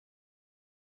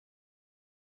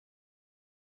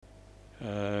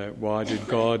Why did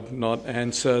God not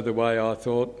answer the way I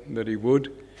thought that he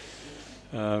would?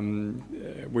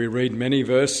 We read many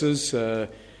verses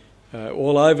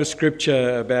all over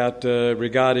Scripture about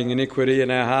regarding iniquity in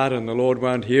our heart, and the Lord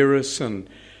won't hear us, and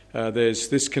there's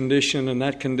this condition and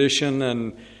that condition,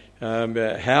 and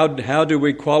how do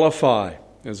we qualify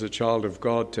as a child of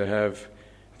God to have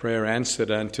prayer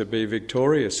answered and to be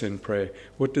victorious in prayer?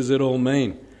 What does it all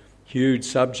mean? Huge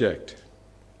subject.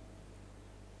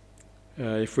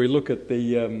 If we look at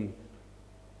the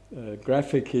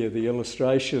graphic here, the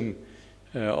illustration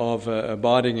of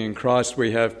abiding in Christ,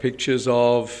 we have pictures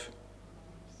of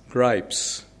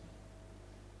grapes.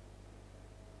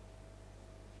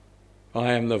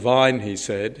 I am the vine, he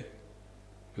said.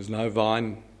 There's no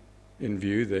vine in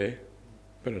view there,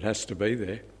 but it has to be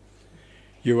there.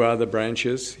 You are the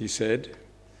branches, he said.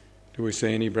 Do we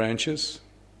see any branches?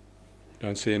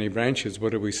 Don't see any branches.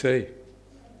 What do we see?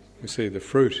 We see the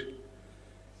fruit.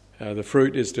 The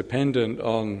fruit is dependent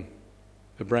on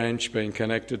the branch being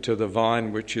connected to the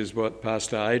vine, which is what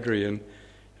Pastor Adrian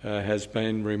has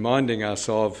been reminding us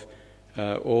of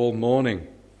all morning.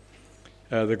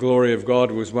 The glory of God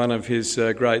was one of his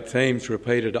great themes,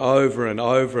 repeated over and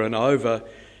over and over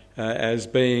as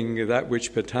being that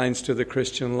which pertains to the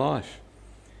Christian life.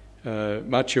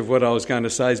 Much of what I was going to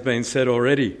say has been said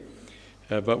already,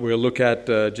 but we'll look at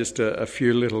just a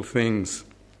few little things.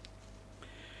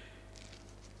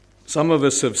 Some of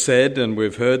us have said, and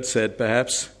we've heard said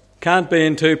perhaps, can't be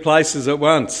in two places at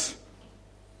once.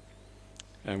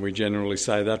 And we generally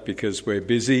say that because we're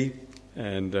busy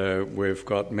and we've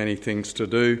got many things to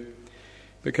do.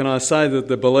 But can I say that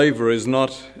the believer is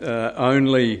not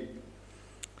only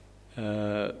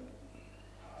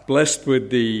blessed with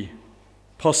the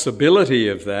possibility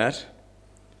of that,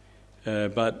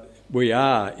 but we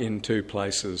are in two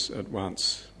places at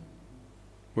once.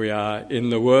 We are in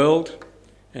the world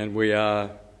and we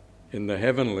are in the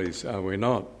heavenlies, are we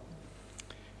not?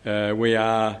 We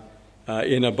are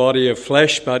in a body of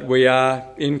flesh, but we are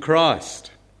in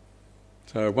Christ.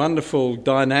 So a wonderful,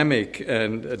 dynamic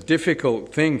and a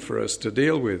difficult thing for us to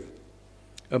deal with.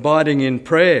 Abiding in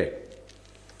prayer.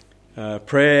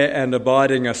 Prayer and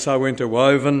abiding are so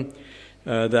interwoven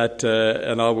that,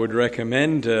 and I would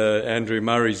recommend Andrew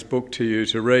Murray's book to you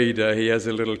to read. He has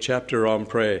a little chapter on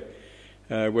prayer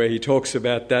where he talks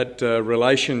about that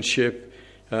relationship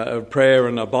of prayer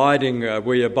and abiding.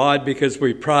 We abide because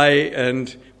we pray,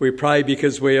 and we pray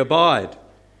because we abide.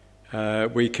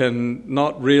 We can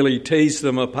not really tease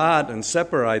them apart and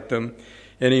separate them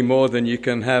any more than you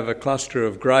can have a cluster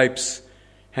of grapes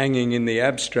hanging in the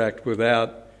abstract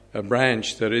without a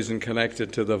branch that isn't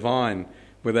connected to the vine.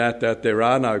 Without that, there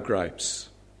are no grapes.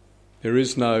 There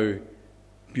is no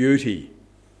beauty.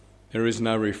 There is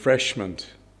no refreshment.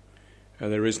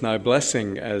 There is no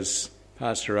blessing, as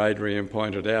Pastor Adrian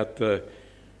pointed out. The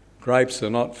grapes are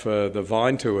not for the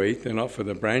vine to eat. They're not for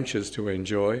the branches to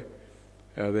enjoy.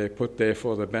 They're put there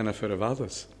for the benefit of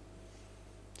others.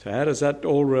 So how does that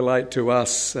all relate to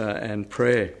us and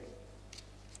prayer?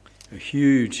 A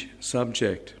huge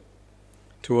subject.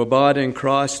 To abide in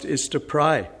Christ is to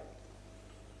pray.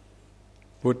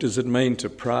 What does it mean to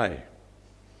pray?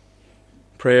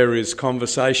 Prayer is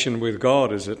conversation with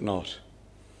God, is it not?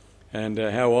 And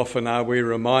how often are we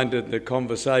reminded that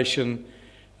conversation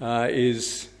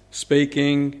is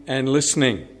speaking and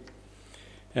listening?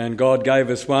 And God gave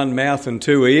us one mouth and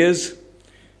two ears,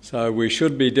 so we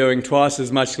should be doing twice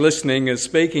as much listening as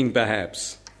speaking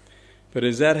perhaps. But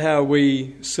is that how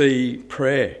we see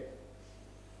prayer?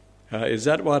 Is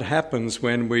that what happens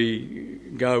when we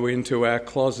go into our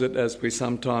closet, as we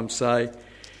sometimes say?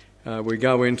 We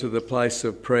go into the place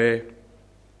of prayer.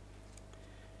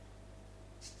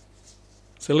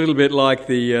 It's a little bit like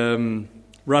the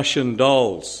Russian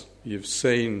dolls. You've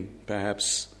seen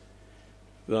perhaps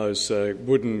those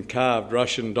wooden carved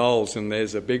Russian dolls, and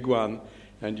there's a big one,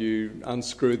 and you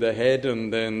unscrew the head,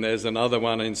 and then there's another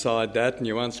one inside that, and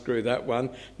you unscrew that one,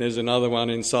 there's another one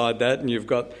inside that, and you've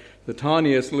got the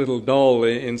tiniest little doll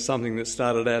in something that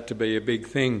started out to be a big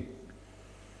thing.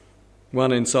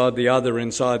 One inside the other,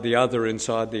 inside the other,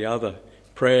 inside the other.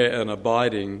 Prayer and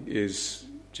abiding is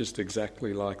just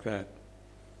exactly like that.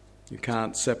 You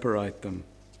can't separate them,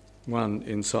 one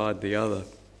inside the other.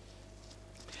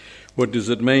 What does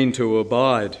it mean to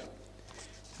abide?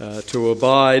 To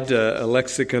abide, a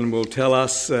lexicon will tell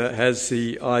us, has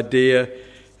the idea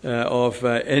of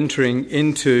entering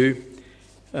into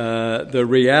the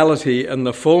reality and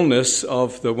the fullness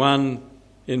of the one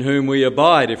in whom we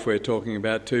abide, if we're talking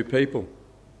about two people.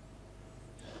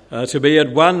 To be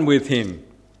at one with him,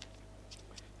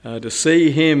 to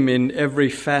see him in every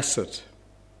facet.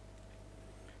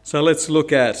 So let's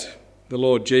look at the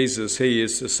Lord Jesus. He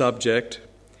is the subject.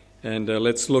 And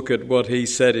let's look at what he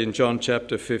said in John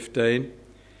chapter 15.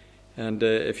 And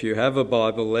if you have a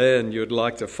Bible there and you'd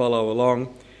like to follow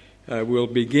along, we'll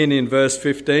begin in verse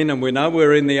 15. And we know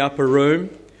we're in the upper room.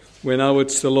 We know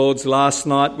it's the Lord's last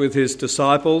night with his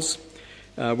disciples.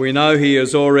 We know he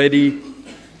has already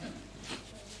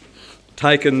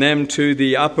taken them to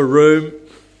the upper room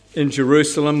in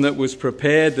Jerusalem that was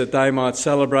prepared that they might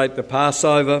celebrate the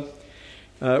Passover.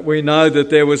 We know that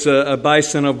there was a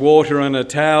basin of water and a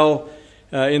towel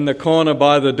in the corner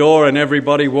by the door, and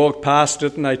everybody walked past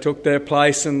it and they took their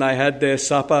place and they had their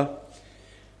supper.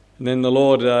 And then the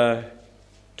Lord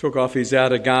took off his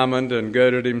outer garment and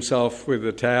girded himself with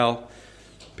the towel,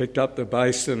 picked up the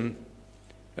basin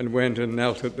and went and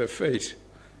knelt at the feet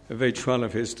of each one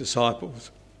of his disciples.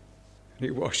 And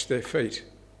he washed their feet.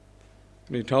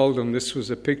 And he told them this was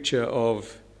a picture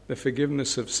of the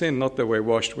forgiveness of sin, not that we're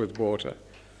washed with water.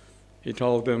 He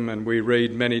told them, and we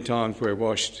read many times, we're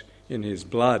washed in his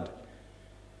blood.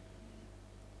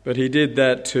 But he did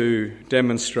that to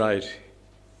demonstrate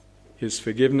his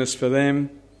forgiveness for them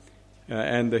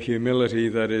and the humility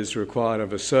that is required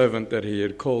of a servant that he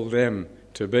had called them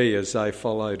to be as they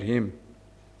followed him.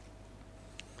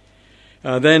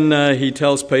 Then he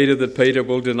tells Peter that Peter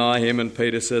will deny him, and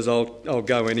Peter says, I'll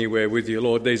go anywhere with you,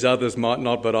 Lord. These others might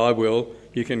not, but I will.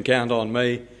 You can count on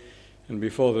me. And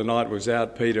before the night was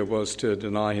out, Peter was to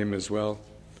deny him as well.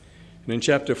 And in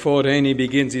chapter 14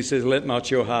 he says, let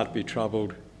not your heart be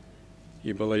troubled.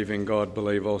 You believe in God,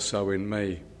 believe also in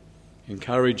me.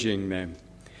 Encouraging them.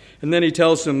 And then he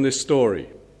tells them this story,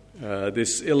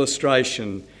 this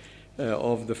illustration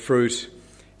of the fruit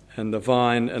and the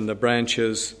vine and the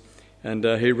branches. And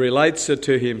he relates it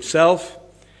to himself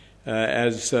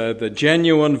as the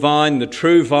genuine vine, the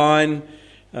true vine,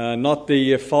 not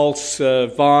the false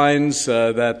vines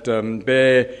that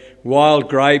bear wild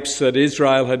grapes that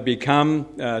Israel had become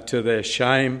to their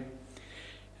shame.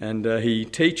 And he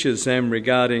teaches them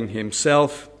regarding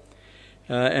himself.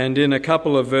 And in a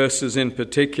couple of verses in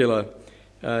particular,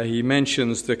 he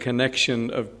mentions the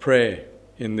connection of prayer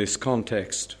in this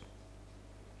context.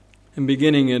 And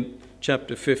beginning in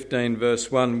chapter 15,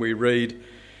 verse 1, we read,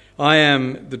 I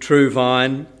am the true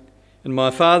vine, and my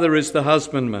Father is the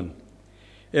husbandman.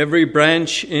 Every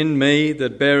branch in me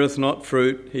that beareth not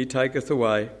fruit, he taketh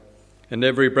away, and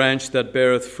every branch that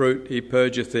beareth fruit, he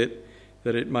purgeth it,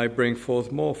 that it may bring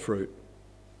forth more fruit.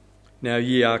 Now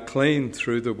ye are clean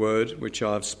through the word which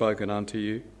I have spoken unto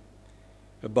you.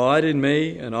 Abide in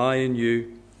me, and I in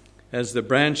you, as the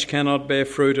branch cannot bear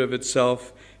fruit of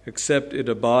itself, except it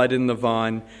abide in the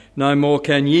vine, no more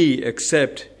can ye,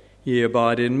 except ye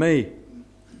abide in me.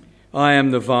 I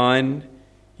am the vine,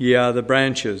 ye are the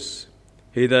branches.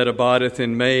 He that abideth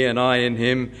in me, and I in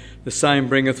him, the same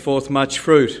bringeth forth much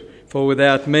fruit, for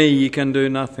without me ye can do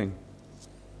nothing.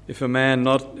 If a man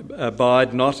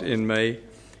abide not in me,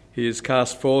 he is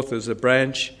cast forth as a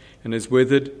branch, and is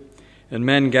withered, and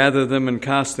men gather them and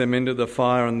cast them into the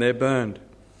fire, and they're burned.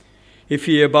 If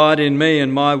ye abide in me,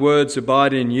 and my words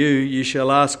abide in you, ye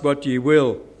shall ask what ye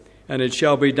will, and it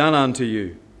shall be done unto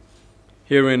you.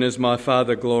 Herein is my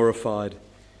Father glorified,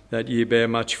 that ye bear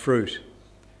much fruit.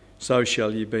 So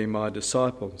shall ye be my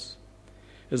disciples.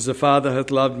 As the Father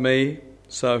hath loved me,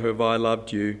 so have I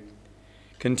loved you.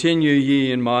 Continue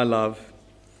ye in my love.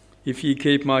 If ye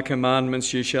keep my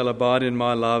commandments, ye shall abide in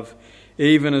my love,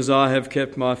 even as I have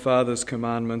kept my Father's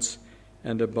commandments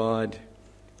and abide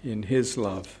in his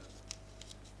love.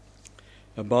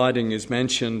 Abiding is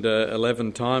mentioned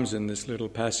 11 times in this little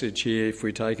passage here, if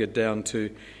we take it down to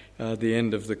the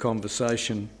end of the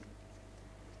conversation.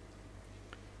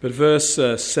 But verse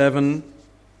 7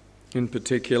 in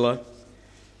particular,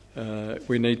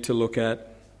 we need to look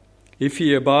at. If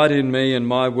ye abide in me, and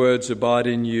my words abide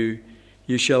in you,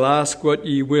 ye shall ask what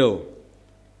ye will,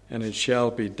 and it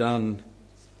shall be done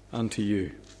unto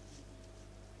you.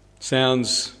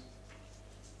 Sounds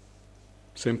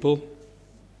simple.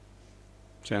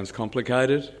 Sounds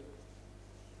complicated.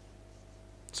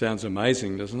 Sounds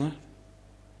amazing, doesn't it?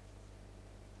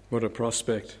 What a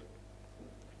prospect.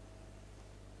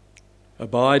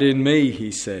 Abide in me,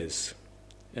 he says.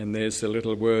 And there's the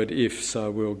little word if,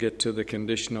 so we'll get to the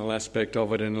conditional aspect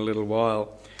of it in a little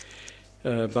while.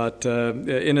 But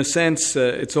in a sense,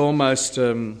 it's almost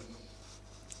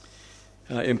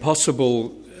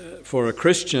impossible for a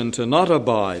Christian to not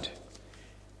abide.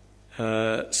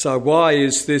 So why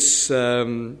is this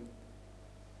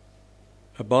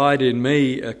abide in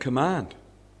me a command?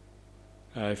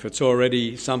 If it's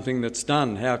already something that's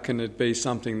done, how can it be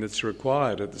something that's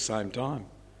required at the same time?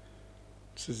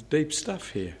 This is deep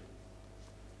stuff here.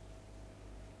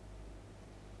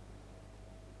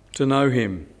 to know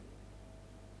him.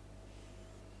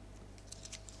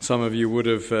 Some of you would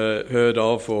have heard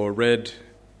of or read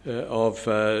of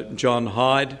John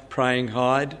Hyde, Praying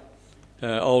Hyde,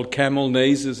 Old Camel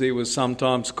Knees as he was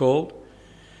sometimes called,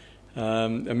 a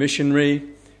missionary,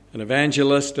 an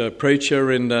evangelist, a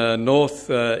preacher in North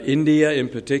India in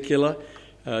particular,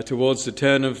 towards the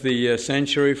turn of the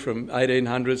century from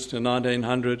 1800s to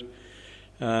 1900.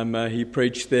 He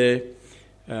preached there,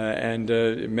 and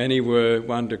many were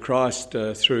won to Christ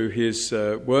through his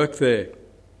work there.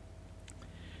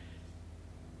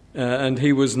 And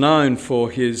he was known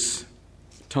for his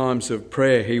times of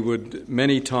prayer. He would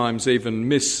many times even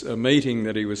miss a meeting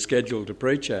that he was scheduled to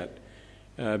preach at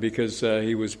because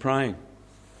he was praying.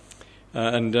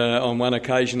 And on one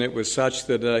occasion it was such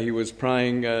that he was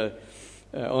praying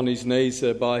on his knees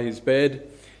by his bed,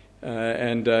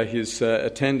 and his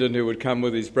attendant who would come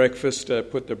with his breakfast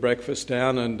put the breakfast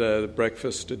down, and the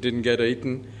breakfast didn't get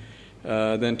eaten.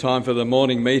 Then time for the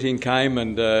morning meeting came,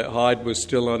 and Hyde was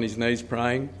still on his knees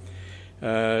praying.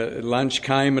 Lunch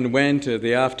came and went,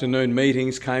 the afternoon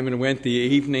meetings came and went, the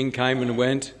evening came and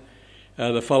went.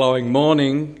 The following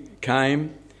morning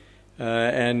came,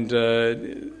 and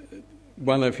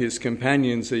one of his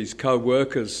companions, his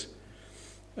co-workers,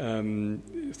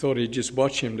 thought he'd just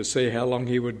watch him to see how long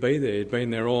he would be there. He'd been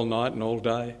there all night and all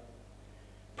day,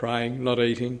 praying, not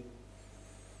eating,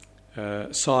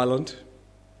 silent.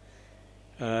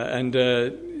 And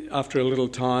after a little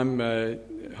time,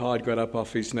 Hyde got up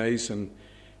off his knees and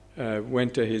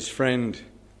went to his friend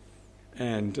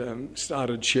and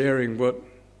started sharing what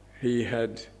he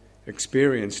had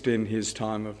experienced in his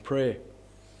time of prayer.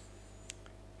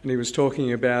 And he was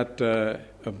talking about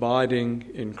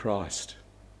abiding in Christ,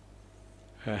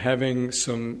 having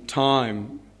some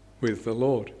time with the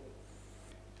Lord.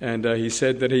 And he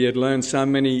said that he had learned so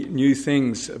many new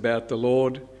things about the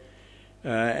Lord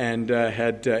and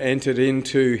had entered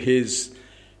into his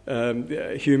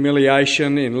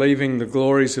humiliation in leaving the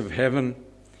glories of heaven,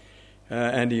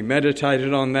 and he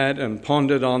meditated on that and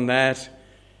pondered on that,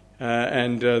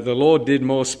 and the Lord did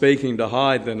more speaking to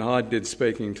Hyde than Hyde did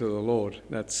speaking to the Lord.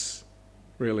 That's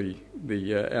really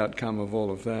the outcome of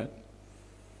all of that.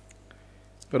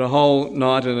 But a whole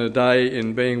night and a day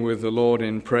in being with the Lord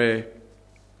in prayer,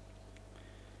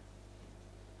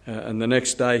 and the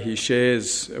next day he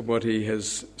shares what he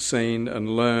has seen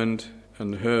and learned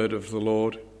and heard of the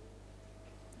Lord,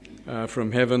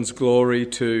 from heaven's glory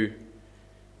to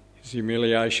his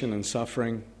humiliation and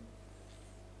suffering,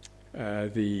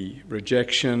 the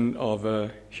rejection of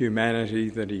a humanity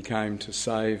that he came to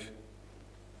save.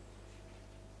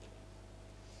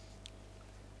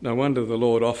 No wonder the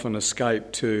Lord often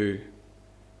escaped to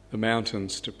the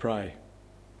mountains to pray,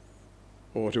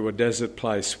 or to a desert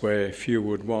place where few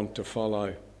would want to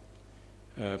follow,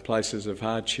 places of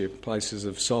hardship, places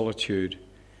of solitude.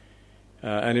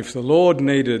 And if the Lord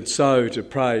needed so to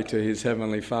pray to his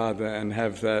Heavenly Father and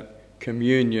have that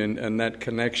communion and that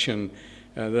connection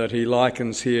that he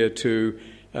likens here to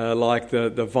like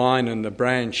the vine and the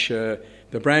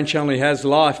branch only has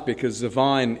life because the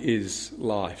vine is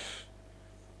life.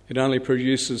 It only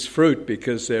produces fruit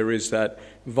because there is that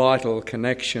vital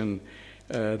connection,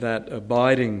 that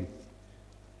abiding.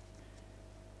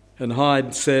 And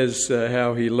Hyde says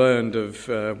how he learned of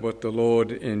what the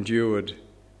Lord endured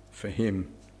for him.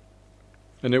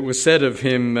 And it was said of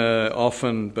him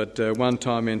often, but one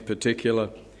time in particular,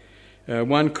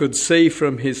 one could see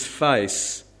from his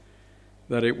face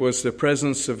that it was the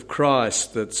presence of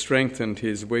Christ that strengthened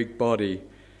his weak body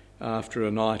after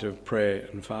a night of prayer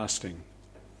and fasting.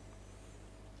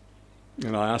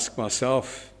 And I ask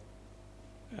myself,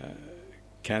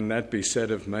 can that be said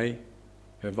of me?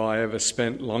 Have I ever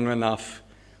spent long enough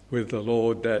with the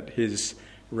Lord that his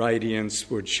radiance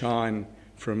would shine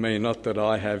from me? Not that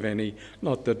I have any,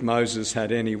 not that Moses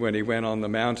had any when he went on the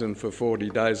mountain for 40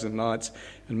 days and nights,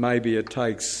 and maybe it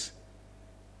takes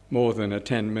more than a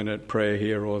 10-minute prayer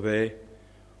here or there,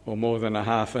 or more than a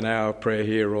half an hour prayer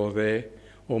here or there,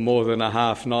 or more than a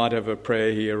half night of a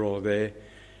prayer here or there,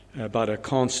 but a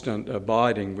constant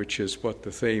abiding, which is what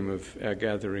the theme of our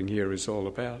gathering here is all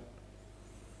about.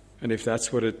 And if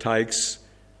that's what it takes,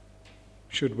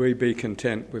 should we be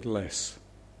content with less?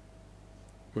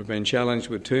 We've been challenged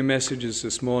with two messages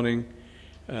this morning.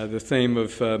 The theme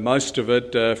of most of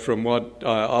it, from what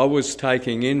I was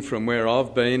taking in from where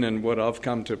I've been and what I've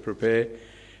come to prepare,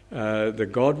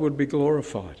 that God would be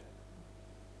glorified.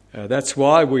 That's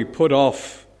why we put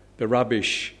off the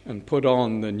rubbish and put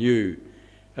on the new.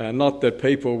 Not that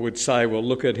people would say, well,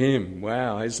 look at him.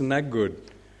 Wow, isn't that good?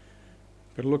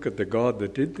 But look at the God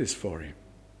that did this for him.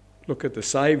 Look at the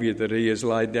Saviour that he has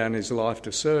laid down his life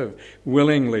to serve,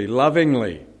 willingly,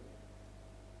 lovingly,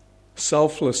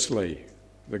 selflessly,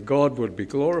 that God would be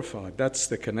glorified. That's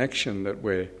the connection that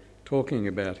we're talking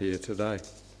about here today.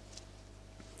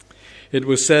 It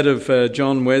was said of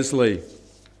John Wesley,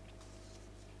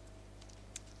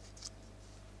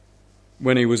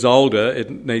 when he was older,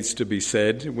 it needs to be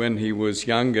said, when he was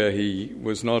younger, he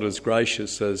was not as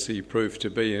gracious as he proved to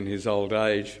be in his old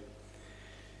age.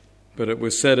 But it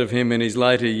was said of him in his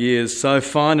later years, "So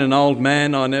fine an old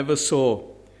man I never saw.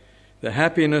 The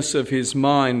happiness of his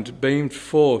mind beamed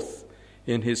forth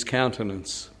in his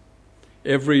countenance.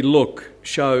 Every look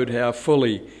showed how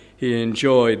fully he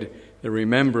enjoyed the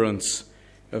remembrance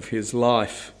of his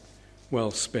life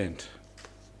well spent."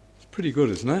 It's pretty good,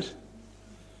 isn't it?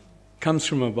 Comes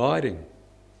from abiding.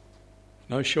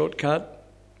 No shortcut,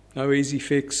 no easy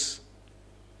fix,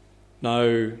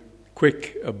 no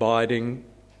quick abiding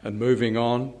and moving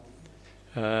on.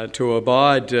 To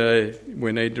abide,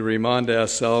 we need to remind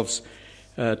ourselves,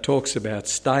 talks about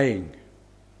staying,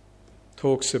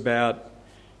 talks about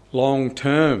long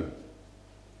term,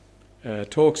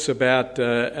 talks about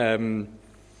a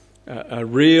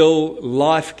real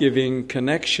life-giving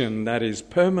connection that is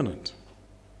permanent.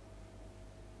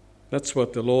 That's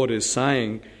what the Lord is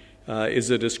saying, is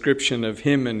a description of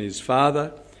him and his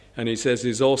Father, and he says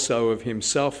is also of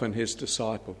himself and his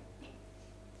disciple.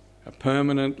 A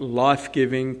permanent,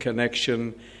 life-giving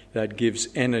connection that gives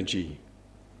energy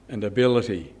and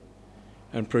ability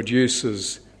and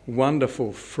produces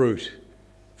wonderful fruit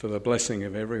for the blessing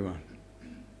of everyone.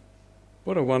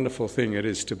 What a wonderful thing it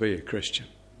is to be a Christian.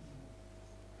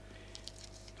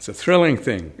 It's a thrilling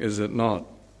thing, is it not,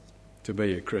 to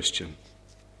be a Christian?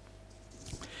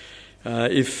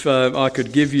 If I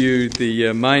could give you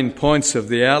the main points of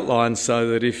the outline so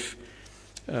that if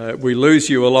we lose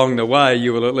you along the way,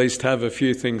 you will at least have a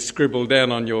few things scribbled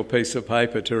down on your piece of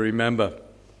paper to remember.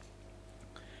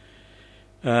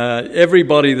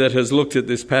 Everybody that has looked at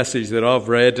this passage that I've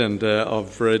read, and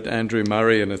I've read Andrew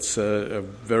Murray, and it's a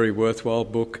very worthwhile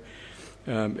book.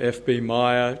 F.B.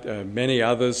 Meyer, many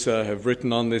others have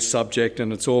written on this subject,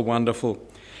 and it's all wonderful.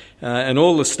 And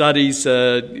all the studies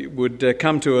would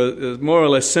come to a more or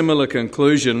less similar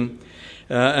conclusion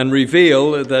and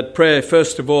reveal that prayer,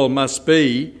 first of all, must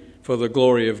be for the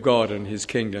glory of God and his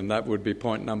kingdom. That would be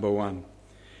point number one.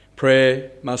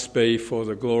 Prayer must be for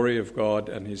the glory of God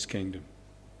and his kingdom.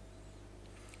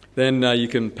 Then you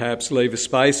can perhaps leave a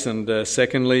space and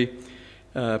secondly,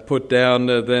 put down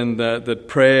then that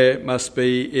prayer must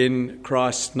be in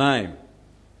Christ's name.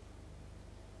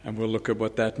 And we'll look at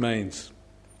what that means.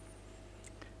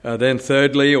 Then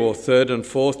thirdly, or third and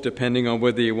fourth, depending on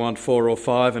whether you want 4 or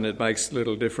 5, and it makes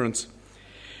little difference,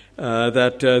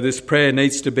 that this prayer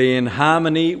needs to be in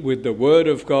harmony with the Word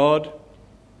of God,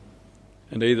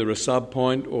 and either a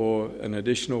sub-point or an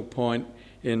additional point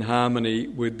in harmony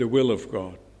with the will of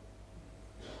God.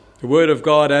 The Word of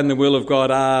God and the will of God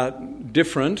are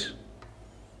different,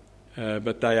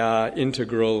 but they are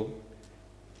integral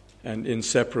and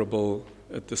inseparable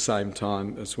at the same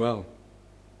time as well.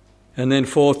 And then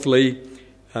fourthly,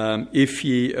 if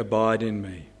ye abide in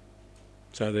me.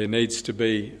 So there needs to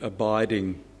be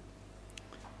abiding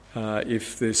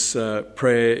if this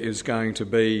prayer is going to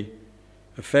be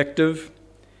effective.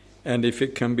 And if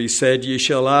it can be said, ye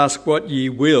shall ask what ye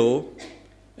will,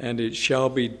 and it shall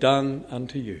be done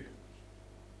unto you.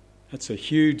 That's a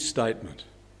huge statement.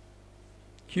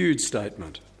 Huge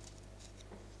statement.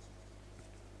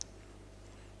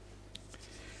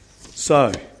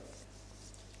 So,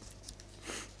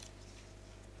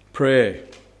 prayer,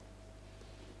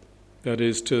 that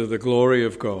is to the glory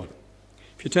of God.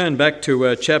 If you turn back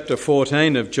to chapter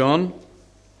 14 of John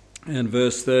and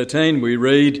verse 13, we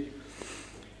read,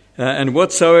 "And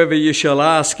whatsoever you shall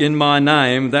ask in my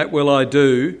name, that will I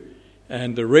do."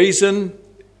 And the reason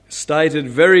stated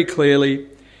very clearly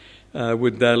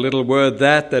with that little word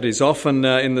that is often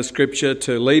in the Scripture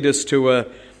to lead us to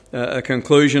a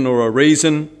conclusion or a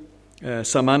reason,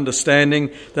 some understanding,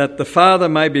 that the Father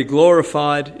may be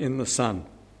glorified in the Son.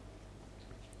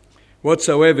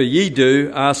 Whatsoever ye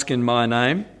do, ask in my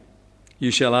name, you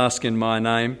shall ask in my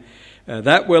name,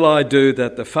 that will I do,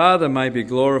 that the Father may be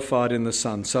glorified in the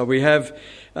Son. So we have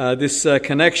this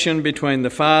connection between the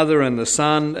Father and the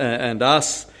Son and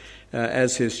us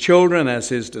as his children, as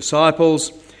his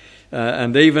disciples.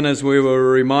 And even as we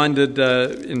were reminded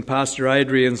in Pastor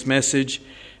Adrian's message,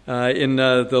 in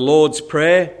the Lord's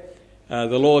Prayer,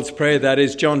 that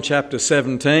is John chapter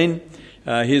 17,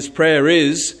 his prayer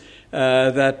is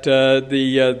that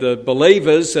the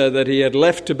believers that he had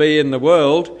left to be in the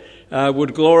world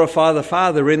would glorify the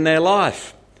Father in their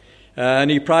life.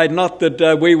 And he prayed not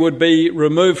that we would be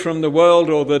removed from the world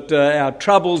or that our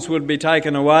troubles would be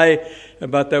taken away,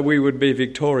 but that we would be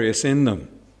victorious in them.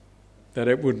 That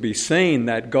it would be seen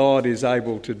that God is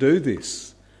able to do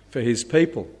this for his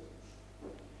people.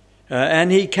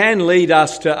 And he can lead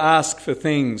us to ask for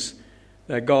things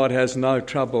that God has no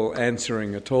trouble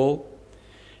answering at all.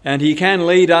 And he can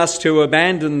lead us to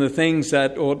abandon the things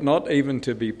that ought not even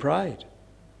to be prayed.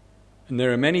 And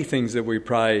there are many things that we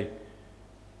pray,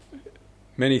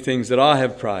 many things that I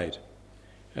have prayed,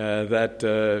 that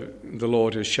the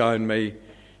Lord has shown me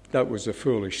that was a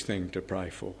foolish thing to pray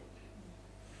for.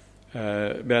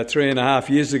 About 3.5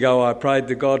 years ago, I prayed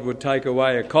that God would take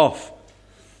away a cough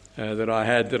that I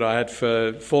had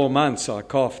for 4 months. I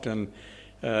coughed, and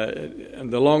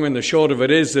the long and the short of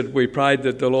it is that we prayed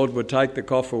that the Lord would take the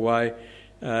cough away,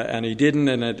 and he didn't,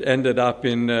 and it ended up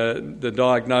in the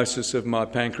diagnosis of my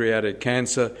pancreatic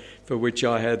cancer, for which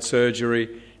I had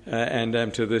surgery and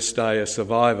am to this day a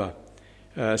survivor.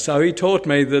 So he taught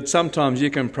me that sometimes you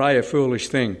can pray a foolish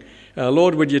thing.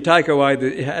 Lord, would you take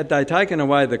away had they taken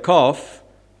away the cough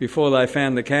before they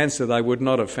found the cancer, they would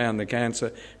not have found the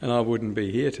cancer, and I wouldn't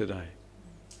be here today.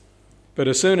 But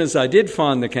as soon as they did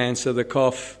find the cancer, the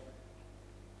cough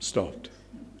stopped.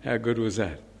 How good was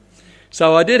that?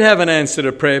 So I did have an answer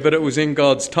to prayer, but it was in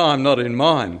God's time, not in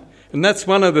mine. And that's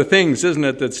one of the things, isn't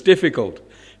it, that's difficult.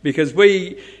 Because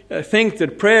we think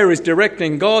that prayer is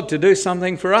directing God to do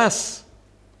something for us,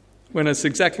 when it's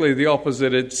exactly the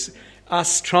opposite. It's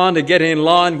us trying to get in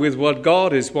line with what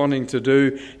God is wanting to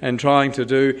do and trying to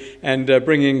do, and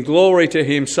bringing glory to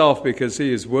himself, because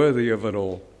he is worthy of it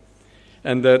all.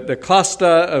 And the cluster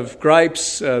of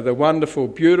grapes, the wonderful,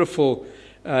 beautiful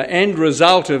end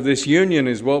result of this union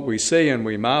is what we see and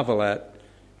we marvel at,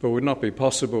 but would not be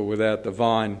possible without the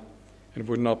vine. It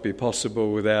would not be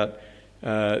possible without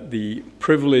the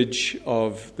privilege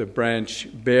of the branch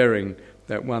bearing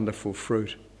that wonderful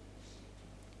fruit.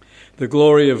 The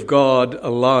glory of God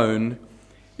alone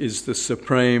is the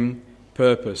supreme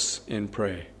purpose in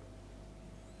prayer.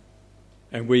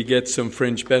 And we get some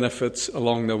fringe benefits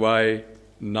along the way,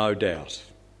 no doubt.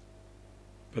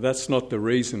 But that's not the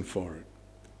reason for it.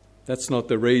 That's not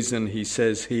the reason he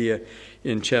says here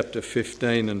in chapter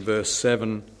 15 and verse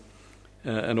 7,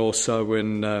 and also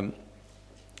in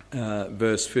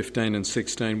verse 15 and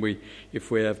 16. If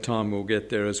we have time, we'll get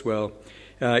there as well.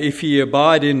 If ye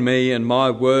abide in me and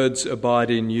my words abide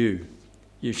in you,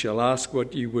 you shall ask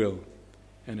what you will,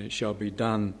 and it shall be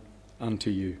done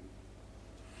unto you.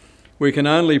 We can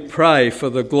only pray for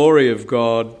the glory of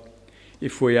God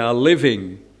if we are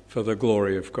living for the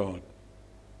glory of God.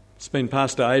 It's been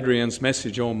Pastor Adrian's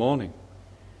message all morning.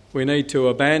 We need to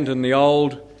abandon the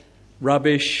old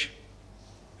rubbish,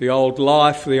 the old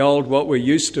life, the old what we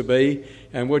used to be,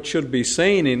 and what should be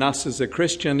seen in us as a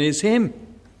Christian is him.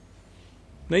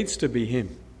 Needs to be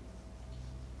him.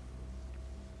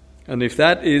 And if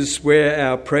that is where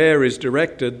our prayer is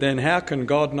directed, then how can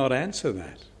God not answer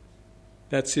that?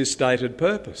 That's his stated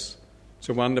purpose. It's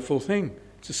a wonderful thing.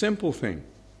 It's a simple thing.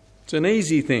 It's an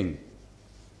easy thing.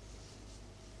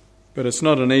 But it's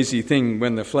not an easy thing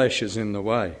when the flesh is in the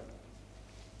way.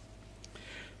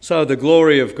 So the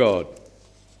glory of God.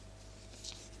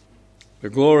 The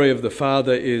glory of the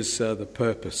Father is the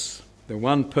purpose. The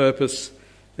one purpose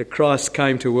that Christ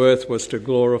came to earth was to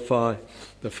glorify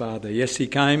the Father. Yes, he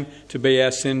came to be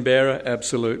our sin bearer,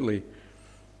 absolutely.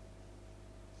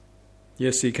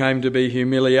 Yes, he came to be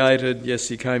humiliated. Yes,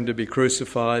 he came to be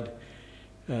crucified.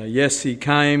 Yes, he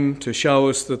came to show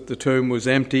us that the tomb was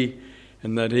empty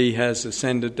and that he has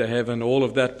ascended to heaven. All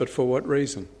of that, but for what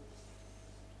reason?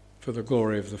 For the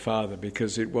glory of the Father,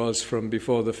 because it was from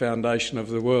before the foundation of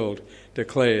the world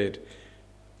declared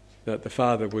that the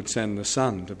Father would send the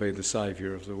Son to be the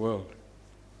Saviour of the world,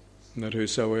 and that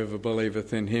whosoever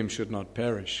believeth in him should not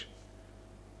perish.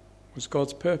 It was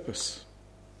God's purpose.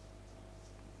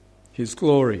 His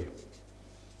glory.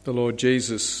 The Lord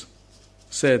Jesus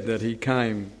said that he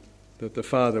came that the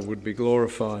Father would be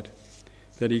glorified,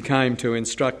 that he came to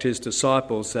instruct his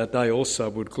disciples that they also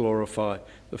would glorify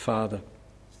the Father.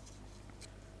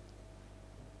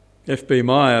 F.B.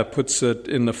 Meyer puts it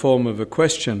in the form of a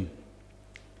question.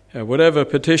 Whatever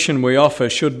petition we offer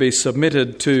should be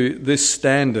submitted to this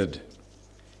standard.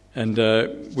 And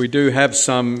we do have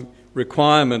some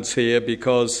requirements here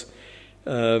because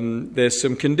there's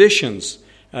some conditions.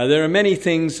 There are many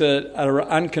things that are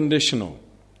unconditional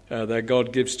that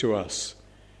God gives to us.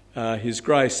 His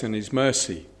grace and his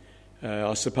mercy.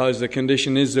 I suppose the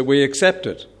condition is that we accept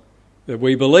it, that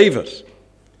we believe it.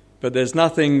 But there's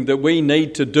nothing that we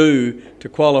need to do to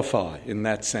qualify in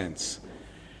that sense.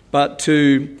 But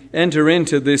to enter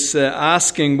into this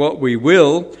asking what we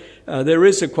will, there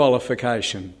is a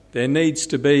qualification. There needs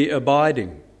to be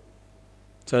abiding.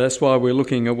 So that's why we're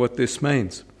looking at what this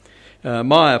means.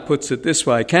 Meyer puts it this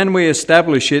way: can we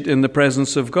establish it in the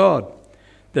presence of God,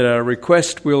 that our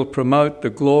request will promote the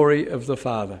glory of the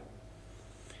Father?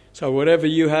 So whatever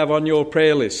you have on your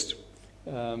prayer list,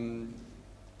 can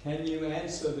you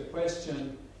answer the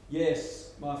question,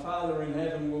 yes, my Father in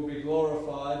heaven will be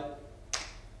glorified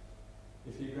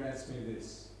if he grants me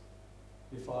this,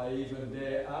 if I even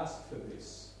dare ask for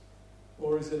this?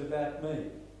 Or is it about me?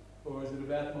 Or is it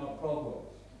about my problems?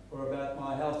 Or about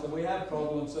my health? And we have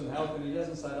problems and health, and he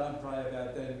doesn't say don't pray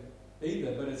about them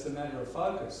either, but it's a matter of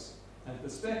focus and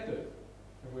perspective,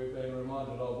 and we've been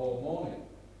reminded of all morning.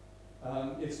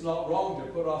 It's not wrong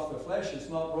to put off the flesh. It's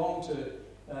not wrong to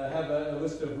have a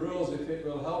list of rules if it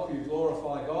will help you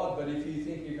glorify God, but if you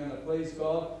think you're going to please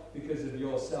God because of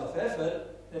your self-effort,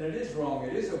 then it is wrong.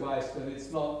 It is a waste, and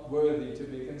it's not worthy to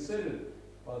be considered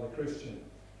by the Christian.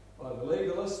 By the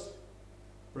legalist,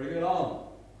 bring it on.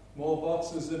 More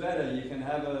boxes the better. You can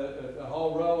have a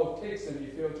whole row of ticks and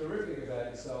you feel terrific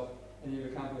about yourself and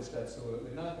you've accomplished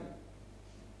absolutely nothing.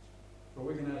 But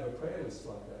we can have a prayer list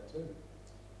like that too.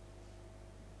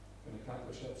 And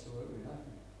accomplish absolutely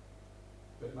nothing.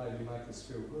 But maybe make us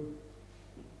feel good.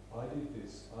 I did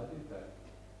this, I did that.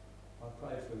 I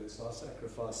prayed for this, I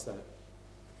sacrificed that.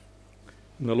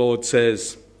 And the Lord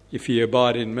says, if ye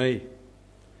abide in me.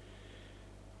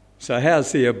 So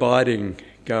how's the abiding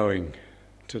going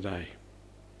today?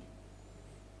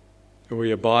 Are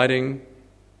we abiding?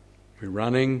 We're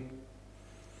running?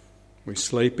 We're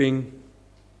sleeping?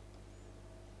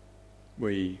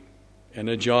 We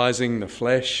energizing the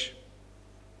flesh?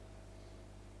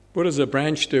 What does a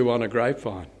branch do on a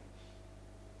grapevine?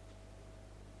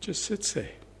 Just sits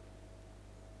there.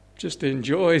 Just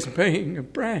enjoys being a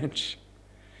branch.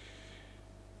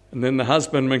 And then the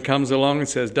husbandman comes along and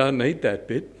says, don't eat that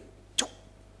bit.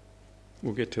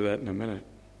 We'll get to that in a minute.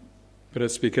 But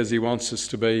it's because he wants us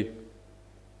to be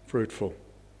fruitful.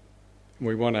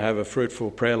 We want to have a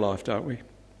fruitful prayer life, don't we?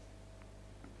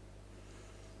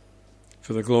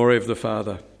 For the glory of the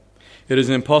Father. It is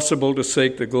impossible to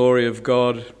seek the glory of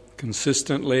God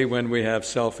consistently when we have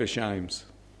selfish aims.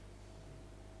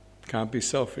 Can't be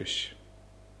selfish.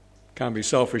 Can't be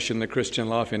selfish in the Christian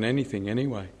life in anything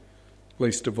anyway,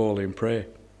 least of all in prayer.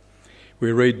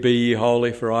 We read, be ye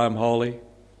holy, for I am holy.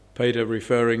 Peter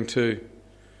referring to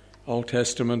Old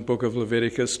Testament book of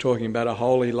Leviticus, talking about a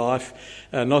holy life.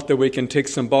 Not that we can tick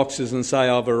some boxes and say,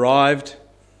 I've arrived,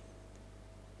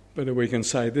 but that we can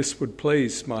say, this would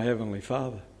please my Heavenly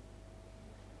Father.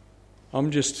 I'm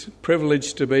just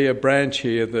privileged to be a branch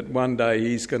here that one day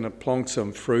he's going to plonk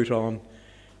some fruit on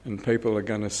and people are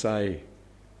going to say,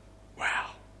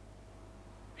 wow,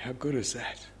 how good is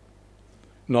that?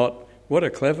 Not, what a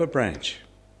clever branch.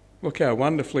 Look how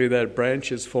wonderfully that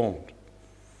branch is formed.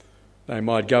 They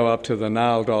might go up to the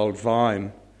gnarled old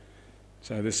vine.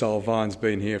 So this old vine's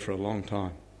been here for a long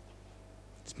time.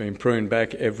 It's been pruned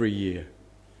back every year.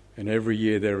 And every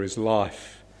year there is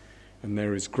life and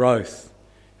there is growth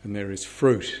and there is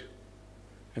fruit.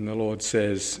 And the Lord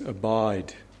says,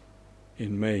 abide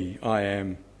in me. I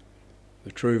am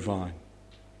the true vine.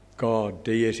 God,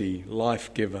 deity,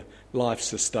 life giver, life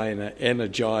sustainer,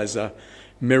 energizer,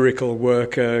 miracle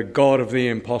worker, God of the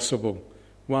impossible.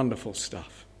 Wonderful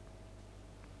stuff.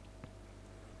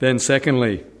 Then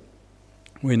secondly,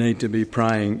 we need to be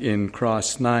praying in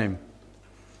Christ's name.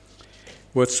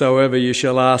 Whatsoever you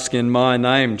shall ask in my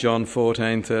name, John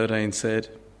 14:13 said.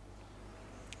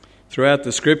 Throughout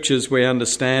the scriptures we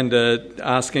understand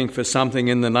asking for something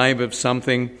in the name of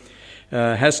something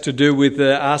has to do with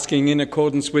asking in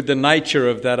accordance with the nature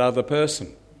of that other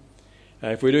person.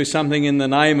 If we do something in the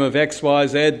name of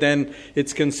XYZ, then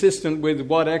it's consistent with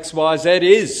what XYZ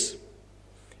is.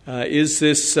 Is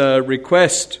this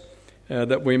request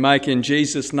that we make in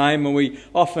Jesus' name? And we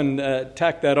often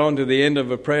tack that on to the end of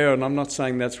a prayer, and I'm not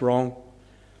saying that's wrong.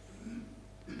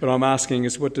 But I'm asking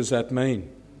is, what does that mean?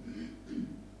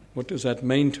 What does that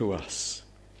mean to us?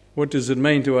 What does it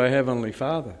mean to our Heavenly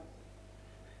Father?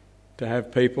 To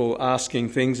have people asking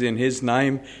things in His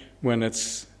name when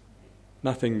it's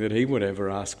nothing that He would ever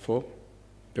ask for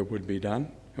that would be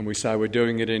done. And we say we're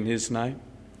doing it in His name.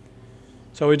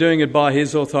 So we're doing it by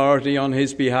His authority, on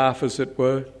His behalf, as it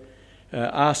were,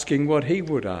 asking what He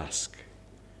would ask.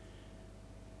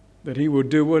 That He would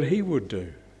do what He would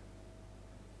do.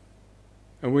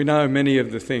 And we know many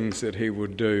of the things that He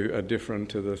would do are different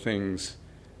to the things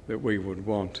that we would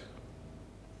want.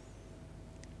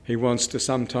 He wants to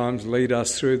sometimes lead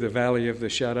us through the valley of the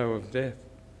shadow of death.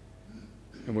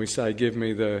 And we say, give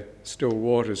me the still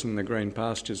waters and the green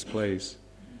pastures, please.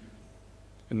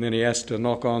 And then he has to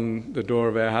knock on the door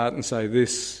of our heart and say,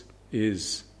 this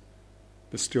is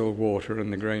the still water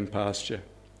and the green pasture.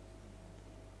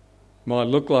 Might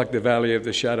look like the valley of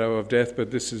the shadow of death,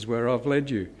 but this is where I've led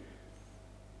you.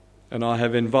 And I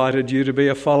have invited you to be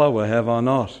a follower, have I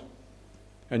not?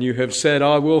 And you have said,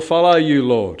 I will follow you,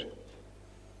 Lord.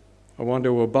 I want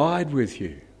to abide with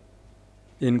you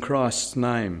in Christ's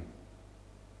name.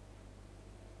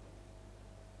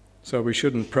 So we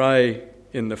shouldn't pray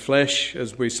in the flesh,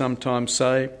 as we sometimes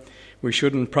say. We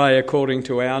shouldn't pray according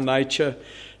to our nature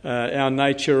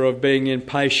of being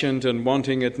impatient and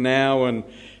wanting it now, and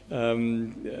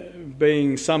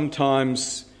being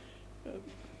sometimes,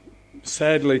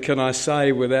 sadly can I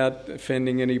say, without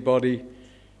offending anybody,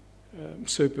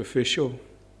 superficial.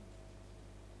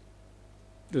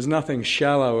 There's nothing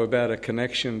shallow about a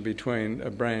connection between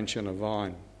a branch and a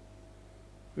vine.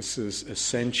 This is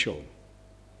essential.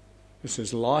 This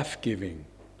is life-giving.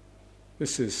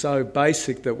 This is so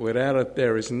basic that without it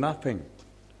there is nothing.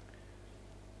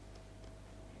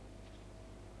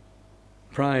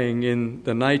 Praying in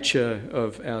the nature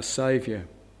of our Saviour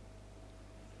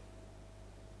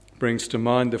brings to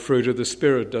mind the fruit of the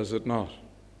Spirit, does it not?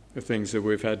 The things that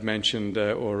we've had mentioned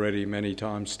already many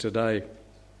times today.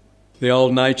 The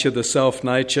old nature, the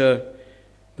self-nature,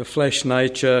 the flesh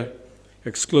nature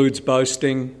excludes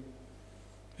boasting,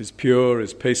 is pure,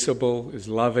 is peaceable, is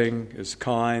loving, is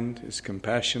kind, is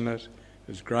compassionate,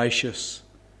 is gracious,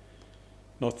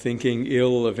 not thinking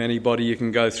ill of anybody. You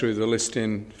can go through the list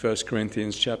in 1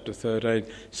 Corinthians chapter 13,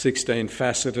 16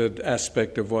 faceted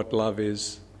aspect of what love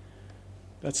is.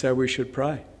 That's how we should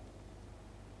pray.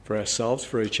 For ourselves,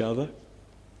 for each other,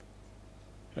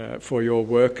 for your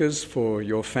workers, for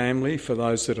your family, for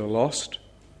those that are lost.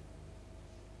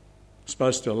 We're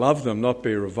supposed to love them, not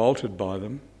be revolted by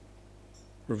them.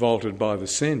 Revolted by the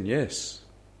sin, yes,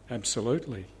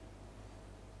 absolutely.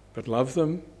 But love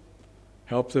them,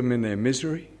 help them in their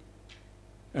misery.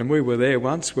 And we were there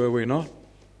once, were we not?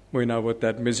 We know what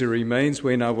that misery means.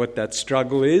 We know what that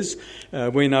struggle is.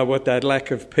 We know what that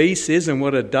lack of peace is and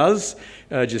what it does.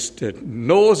 It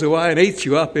gnaws away and eats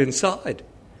you up inside.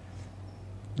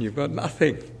 You've got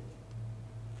nothing.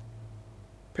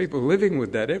 People living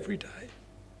with that every day.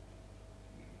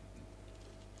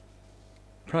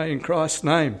 Pray in Christ's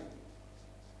name.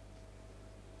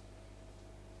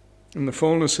 In the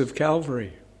fullness of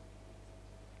Calvary.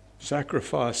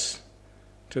 Sacrifice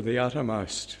to the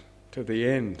uttermost, to the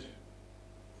end.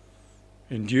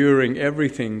 Enduring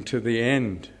everything to the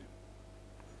end.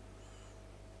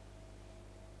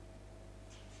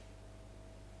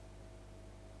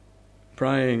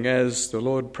 Praying as the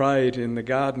Lord prayed in the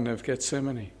Garden of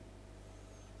Gethsemane.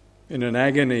 In an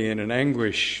agony, in an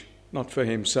anguish, not for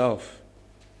himself.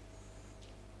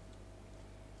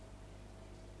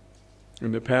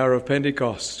 In the power of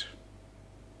Pentecost.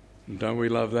 And don't we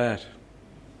love that?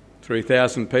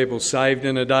 3,000 people saved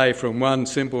in a day from one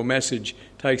simple message.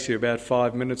 Takes you about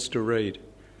 5 minutes to read.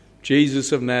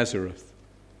 Jesus of Nazareth,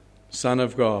 Son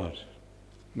of God,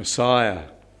 Messiah,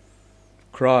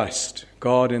 Christ,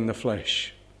 God in the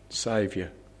flesh,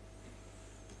 Saviour.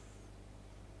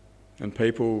 And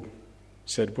people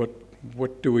said,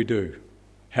 what do we do?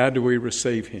 How do we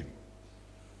receive him?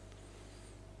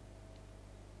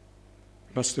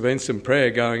 Must have been some prayer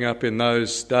going up in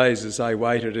those days as they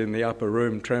waited in the upper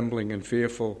room, trembling and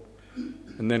fearful.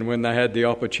 And then when they had the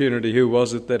opportunity, who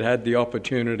was it that had the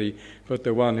opportunity but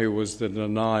the one who was the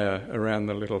denier around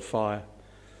the little fire?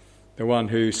 The one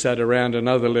who sat around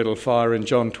another little fire in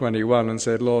John 21 and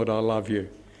said, Lord, I love you.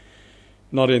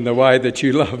 Not in the way that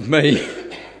you love me.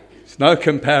 It's no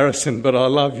comparison, but I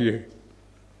love you.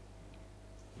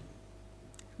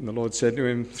 And the Lord said to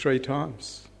him 3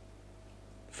 times,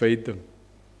 feed them.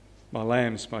 My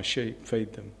lambs, my sheep,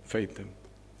 feed them, feed them.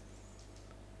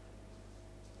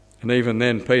 And even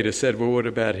then Peter said, well, what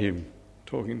about him?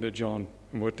 Talking to John.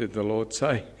 And what did the Lord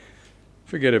say?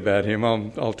 Forget about him.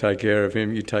 I'll take care of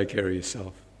him. You take care of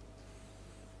yourself.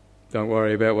 Don't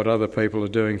worry about what other people are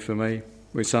doing for me.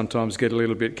 We sometimes get a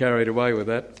little bit carried away with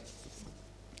that.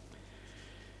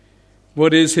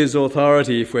 What is his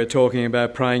authority if we're talking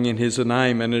about praying in his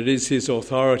name? And it is his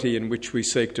authority in which we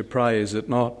seek to pray, is it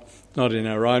not? Not in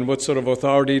our own. What sort of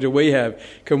authority do we have?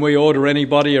 Can we order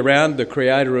anybody around, the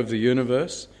creator of the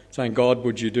universe, saying, God,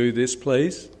 would you do this,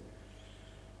 please?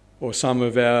 Or some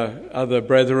of our other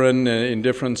brethren in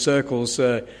different circles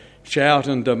shout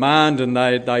and demand, and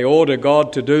they order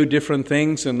God to do different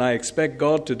things, and they expect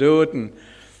God to do it. And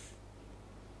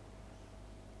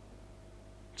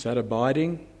is that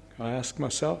abiding? I ask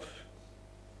myself.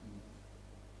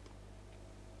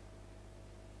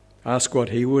 Ask what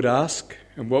he would ask.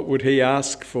 And what would he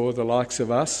ask for the likes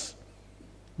of us?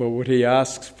 What would he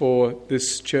ask for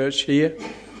this church here,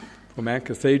 for Mount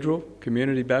Cathedral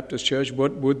Community Baptist Church?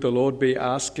 What would the Lord be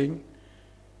asking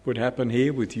would happen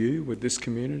here with you, with this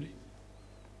community?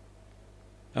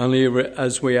 Only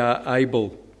as we are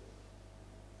able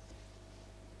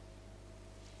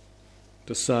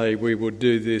to say we would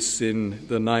do this in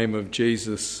the name of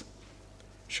Jesus,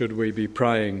 should we be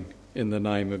praying in the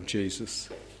name of Jesus.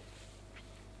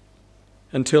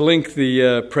 And to link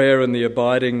the prayer and the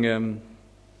abiding,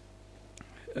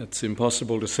 it's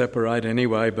impossible to separate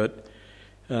anyway, but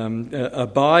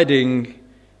abiding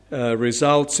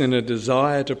results in a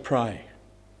desire to pray.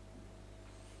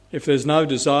 If there's no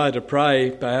desire to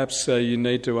pray, perhaps you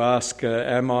need to ask,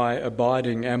 am I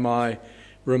abiding? Am I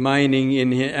remaining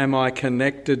in Him? Am I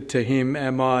connected to Him?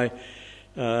 Am I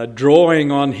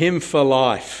drawing on Him for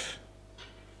life?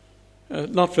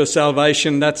 Not for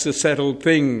salvation, that's a settled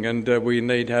thing, and we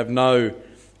need have no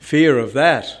fear of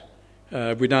that.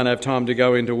 We don't have time to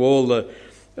go into all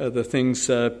the things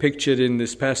pictured in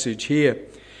this passage here,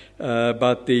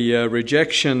 but the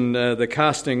rejection, the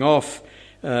casting off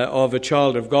of a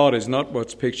child of God is not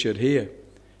what's pictured here.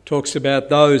 It talks about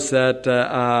those that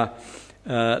are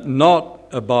not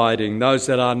abiding, those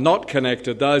that are not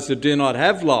connected, those that do not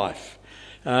have life.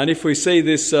 And if we see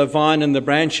this vine and the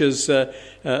branches,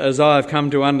 as I have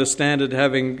come to understand it,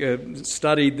 having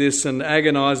studied this and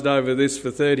agonised over this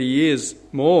for 30 years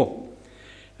more,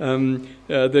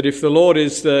 that if the Lord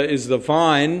is the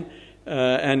vine,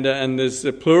 and there's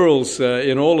the plurals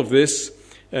in all of this,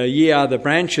 ye are the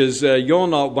branches, you're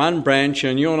not one branch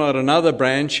and you're not another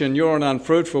branch and you're an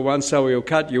unfruitful one, so He'll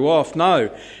cut you off.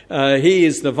 No, He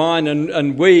is the vine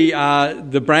and we are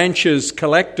the branches,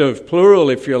 collective, plural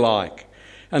if you like.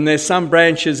 And there's some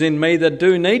branches in me that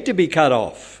do need to be cut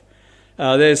off.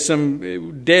 There's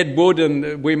some dead wood,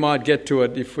 and we might get to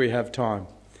it if we have time.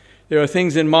 There are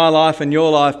things in my life and your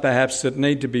life perhaps that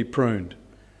need to be pruned,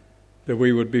 that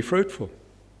we would be fruitful.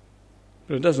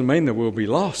 But it doesn't mean that we'll be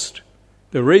lost.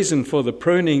 The reason for the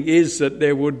pruning is that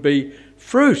there would be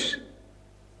fruit.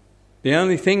 The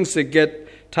only things that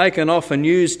get taken off and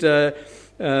used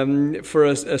for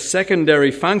a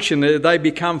secondary function, they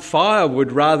become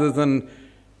firewood rather than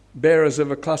bearers of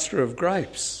a cluster of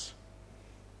grapes.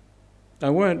 They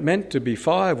weren't meant to be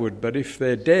firewood, but if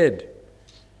they're dead,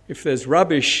 if there's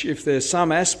rubbish, if there's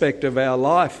some aspect of our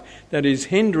life that is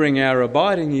hindering our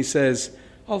abiding, He says,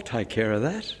 I'll take care of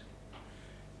that.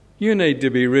 You need to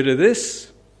be rid of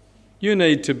this. You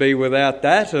need to be without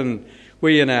that. And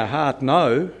we in our heart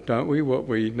know, don't we, what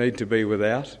we need to be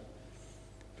without.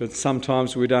 But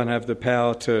sometimes we don't have the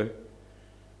power to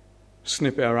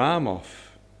snip our arm off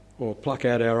or pluck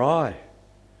out our eye,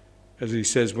 as He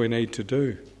says we need to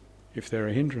do if they're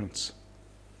a hindrance.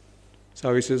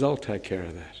 So He says, I'll take care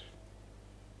of that.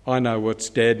 I know what's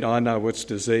dead. I know what's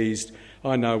diseased.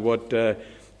 I know what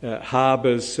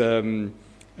harbours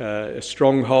a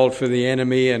stronghold for the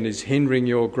enemy and is hindering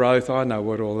your growth. I know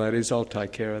what all that is. I'll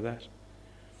take care of that.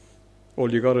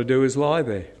 All you've got to do is lie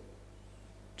there,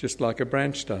 just like a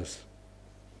branch does.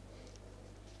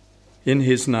 In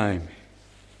His name.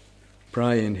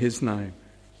 Pray in His name.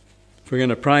 If we're going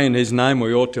to pray in His name,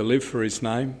 we ought to live for His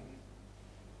name.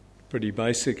 Pretty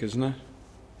basic, isn't it?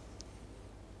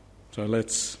 So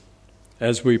let's,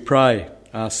 as we pray,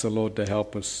 ask the Lord to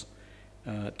help us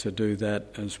to do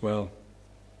that as well.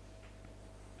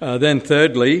 Then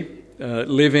thirdly,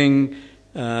 living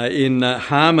in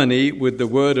harmony with the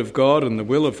Word of God and the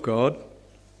will of God.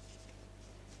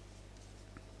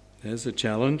 There's a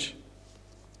challenge.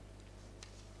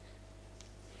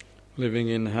 Living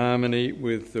in harmony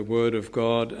with the Word of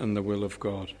God and the will of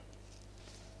God.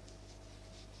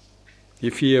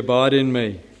 If ye abide in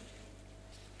me,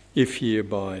 if ye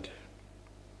abide.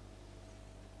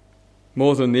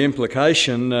 More than the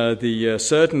implication, the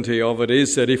certainty of it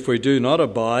is that if we do not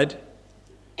abide,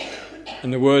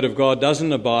 and the Word of God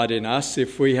doesn't abide in us,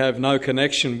 if we have no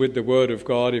connection with the Word of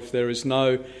God, if there is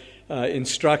no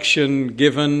instruction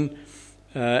given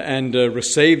and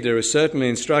received, there is certainly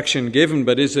instruction given,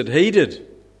 but is it heeded?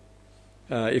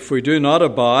 If we do not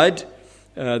abide,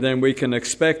 then we can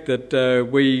expect that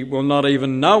we will not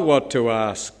even know what to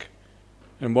ask.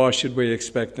 And why should we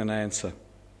expect an answer?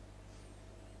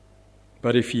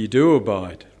 But if ye do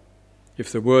abide,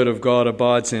 if the Word of God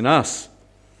abides in us,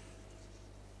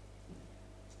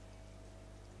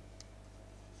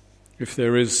 if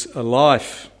there is a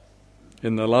life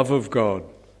in the love of God,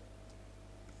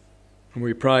 and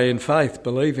we pray in faith,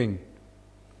 believing.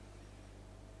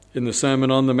 In the Sermon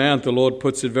on the Mount, the Lord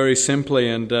puts it very simply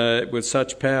and with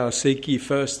such power, seek ye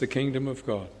first the kingdom of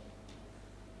God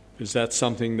Is that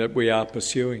something that we are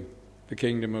pursuing, the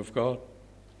kingdom of God?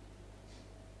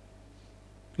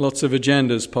 Lots of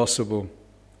agendas possible,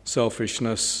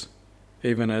 selfishness,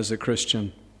 even as a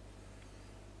Christian.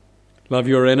 Love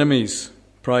your enemies,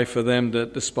 pray for them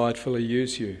that despitefully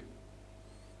use you.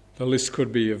 The list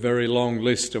could be a very long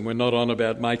list, and we're not on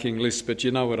about making lists, but you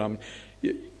know what, I'm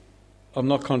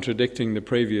not contradicting the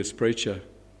previous preacher.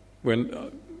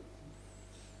 We're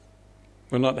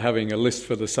not having a list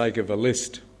for the sake of a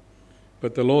list.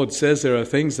 But the Lord says there are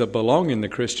things that belong in the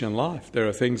Christian life. There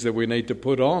are things that we need to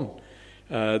put on.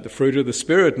 The fruit of the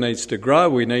Spirit needs to grow.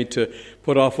 We need to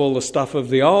put off all the stuff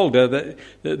of the old.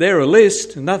 They're a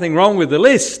list. Nothing wrong with the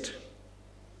list.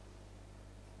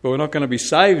 But we're not going to be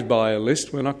saved by a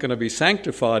list. We're not going to be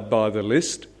sanctified by the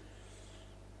list.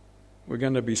 We're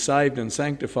going to be saved and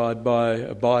sanctified by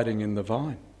abiding in the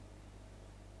vine.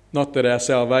 Not that our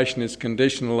salvation is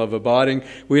conditional of abiding.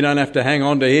 We don't have to hang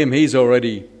on to him. He's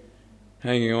already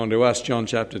hanging on to us. John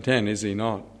chapter 10, is he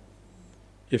not?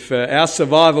 If our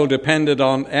survival depended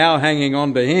on our hanging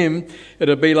on to him, it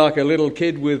would be like a little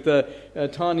kid with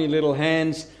tiny little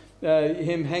hands,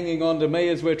 him hanging on to me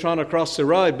as we're trying to cross the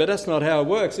road. But that's not how it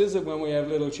works, is it, when we have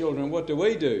little children? What do?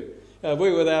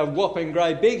 We with our whopping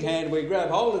great big hand, we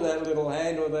grab hold of that little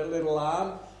hand or that little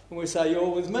arm and we say, you're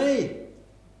with me.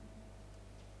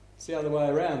 It's the other way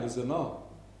around, is it not?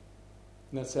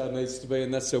 And that's how it needs to be,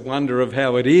 and that's the wonder of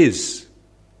how it is.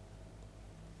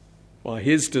 By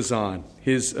his design,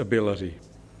 his ability.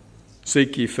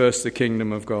 Seek ye first the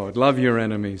kingdom of God. Love your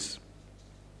enemies.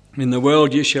 In the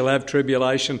world you shall have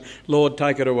tribulation. Lord,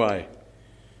 take it away.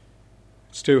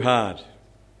 It's too hard.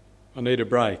 I need a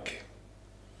break.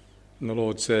 And the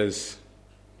Lord says,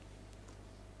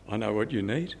 I know what you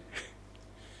need.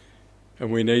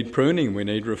 And we need pruning, we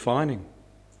need refining.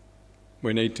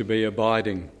 We need to be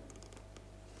abiding.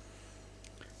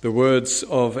 The words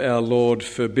of our Lord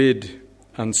forbid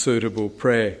unsuitable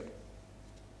prayer.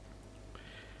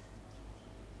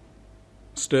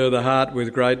 Stir the heart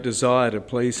with great desire to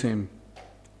please him.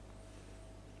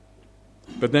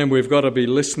 But then we've got to be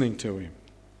listening to him.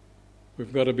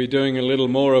 We've got to be doing a little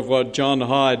more of what John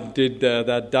Hyde did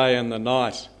that day and the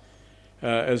night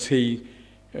as he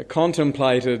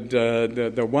contemplated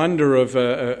the wonder of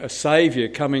a Saviour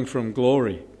coming from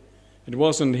glory. It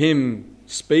wasn't him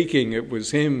speaking, it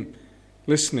was him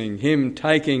listening, him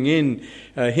taking in,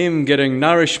 him getting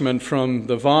nourishment from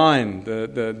the vine,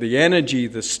 the energy,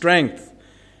 the strength,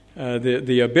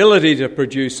 the ability to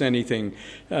produce anything,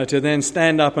 to then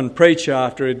stand up and preach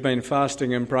after he'd been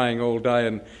fasting and praying all day,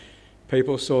 and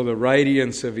people saw the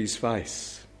radiance of his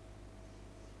face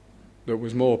that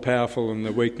was more powerful than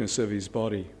the weakness of his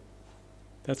body.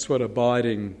 That's what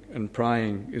abiding and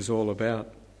praying is all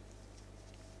about.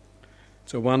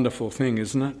 It's a wonderful thing,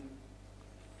 isn't it?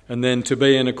 And then to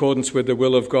be in accordance with the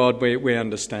will of God, we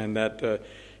understand that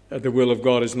the will of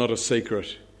God is not a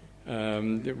secret.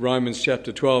 Romans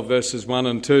chapter 12 verses 1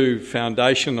 and 2,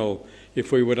 foundational.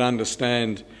 If we would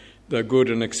understand the good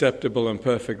and acceptable and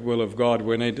perfect will of God,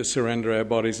 we need to surrender our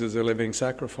bodies as a living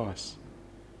sacrifice.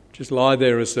 Just lie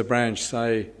there as the branch,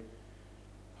 say,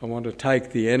 I want to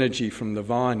take the energy from the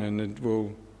vine, and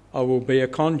I will be a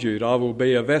conduit, I will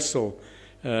be a vessel,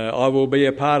 I will be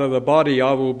a part of the body,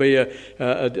 I will be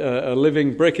a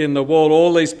living brick in the wall.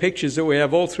 All these pictures that we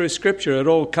have all through Scripture, it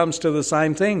all comes to the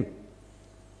same thing.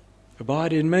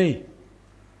 Abide in me.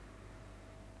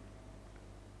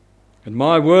 And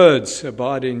my words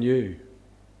abide in you.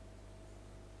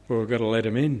 Well, we've got to let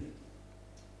them in.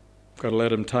 We've got to let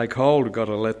them take hold. We've got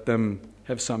to let them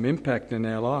have some impact in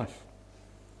our life.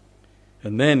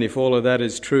 And then, if all of that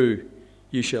is true,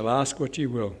 you shall ask what you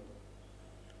will.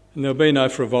 And there'll be no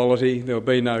frivolity, there'll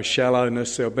be no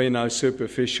shallowness, there'll be no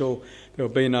superficial,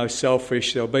 there'll be no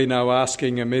selfish, there'll be no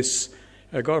asking amiss.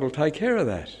 God will take care of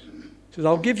that. He says,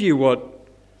 I'll give you what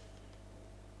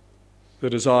the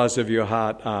desires of your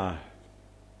heart are.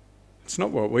 It's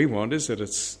not what we want, is it?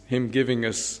 It's him giving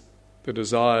us the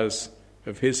desires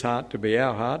of his heart to be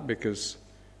our heart, because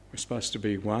we're supposed to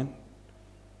be one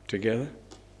together.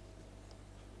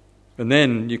 And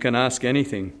then you can ask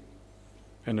anything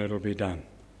and it'll be done.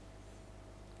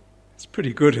 It's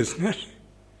pretty good, isn't it?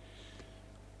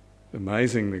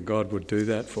 Amazing that God would do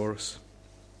that for us.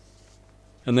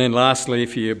 And then lastly,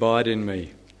 if ye abide in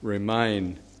me,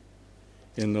 remain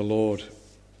in the Lord.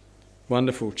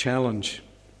 Wonderful challenge.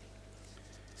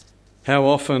 How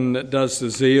often does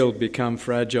the zeal become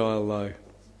fragile, though?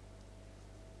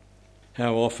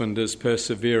 How often does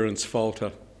perseverance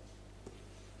falter?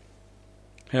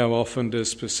 How often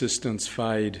does persistence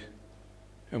fade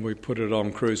and we put it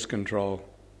on cruise control,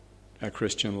 our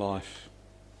Christian life,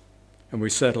 and we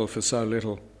settle for so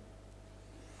little?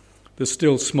 The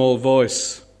still small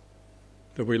voice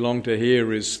that we long to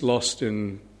hear is lost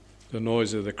in the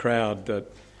noise of the crowd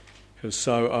that has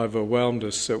so overwhelmed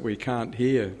us that we can't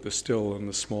hear the still and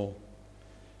the small,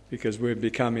 because we've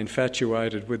become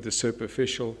infatuated with the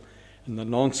superficial and the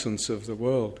nonsense of the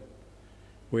world.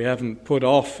 We haven't put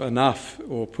off enough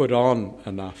or put on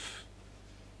enough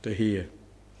to hear.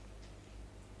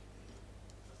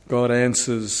 God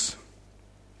answers,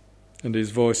 and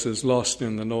his voice is lost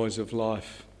in the noise of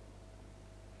life.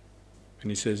 And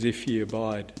he says, if ye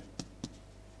abide,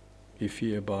 if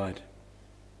ye abide.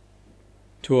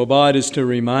 To abide is to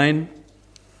remain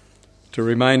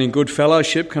in good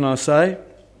fellowship, can I say?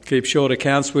 Keep short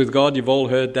accounts with God. You've all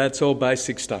heard that. It's all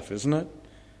basic stuff, isn't it?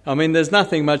 I mean, there's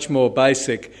nothing much more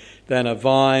basic than a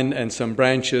vine and some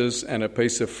branches and a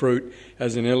piece of fruit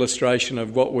as an illustration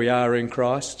of what we are in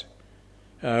Christ.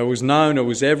 It was known, it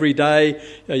was every day.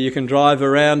 You can drive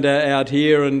around out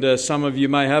here, and some of you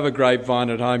may have a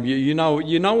grapevine at home. You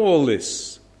know all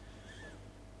this.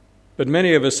 But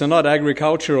many of us are not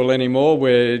agricultural anymore.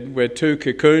 We're too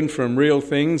cocooned from real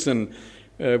things, and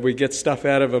we get stuff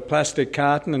out of a plastic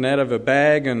carton and out of a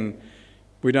bag, and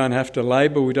we don't have to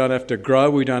labour, we don't have to grow,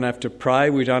 we don't have to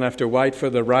pray, we don't have to wait for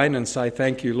the rain and say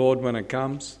thank you, Lord, when it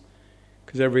comes,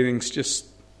 because everything's just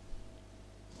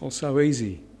all so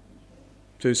easy.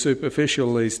 Too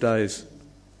superficial these days.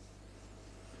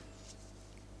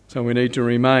 So we need to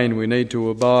remain, we need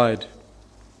to abide.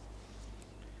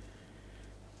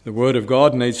 The Word of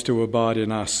God needs to abide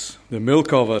in us, the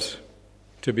milk of it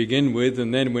to begin with,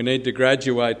 and then we need to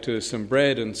graduate to some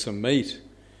bread and some meat,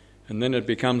 and then it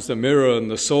becomes the mirror and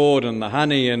the sword and the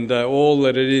honey and all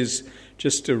that it is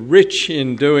just rich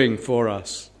in doing for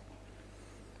us.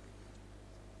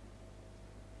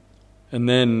 And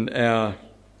then our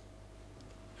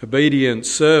obedient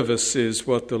service is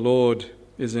what the Lord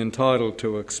is entitled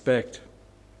to expect.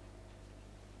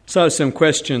 So some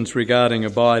questions regarding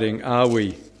abiding. Are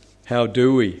we? How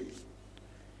do we?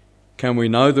 Can we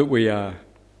know that we are?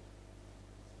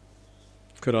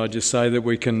 Could I just say that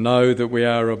we can know that we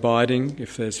are abiding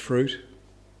if there's fruit?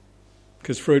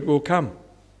 Because fruit will come.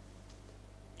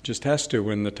 It just has to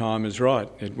when the time is right.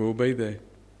 It will be there.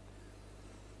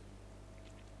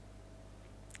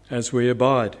 As we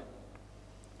abide.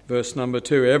 Verse number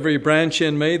 2, every branch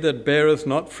in me that beareth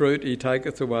not fruit he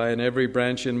taketh away, and every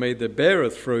branch in me that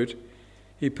beareth fruit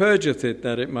he purgeth it,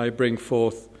 that it may bring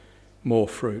forth more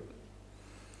fruit.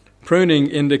 Pruning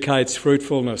indicates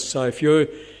fruitfulness. So if you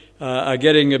are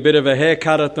getting a bit of a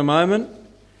haircut at the moment,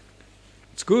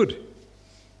 it's good.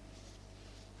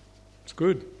 It's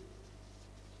good.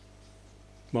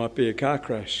 Might be a car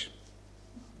crash.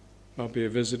 Might be a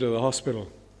visit to the hospital.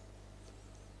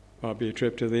 Might be a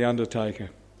trip to the undertaker.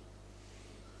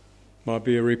 Might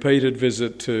be a repeated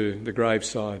visit to the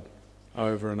graveside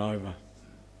over and over.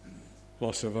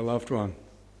 Loss of a loved one.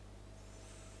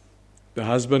 The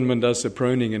husbandman does the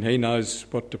pruning and he knows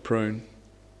what to prune.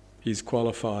 He's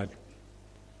qualified.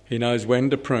 He knows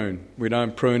when to prune. We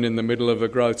don't prune in the middle of a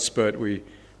growth spurt. We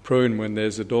prune when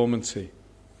there's a dormancy.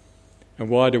 And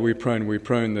why do we prune? We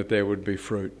prune that there would be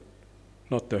fruit.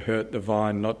 Not to hurt the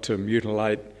vine, not to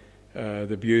mutilate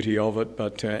the beauty of it,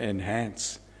 but to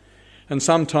enhance. And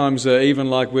sometimes, even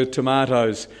like with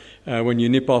tomatoes, when you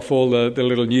nip off all the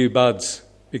little new buds,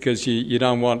 because you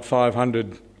don't want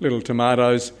 500 little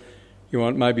tomatoes, you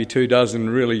want maybe 24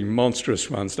 really monstrous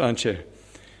ones, don't you?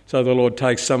 So the Lord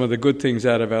takes some of the good things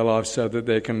out of our lives so that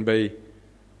there can be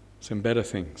some better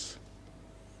things.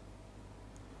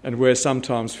 And we're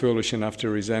sometimes foolish enough to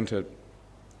resent it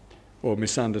or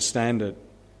misunderstand it.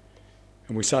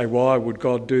 And we say, why would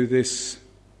God do this?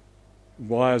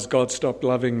 Why has God stopped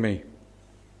loving me?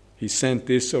 He sent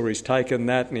this or he's taken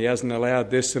that and he hasn't allowed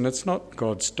this, and it's not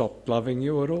God stopped loving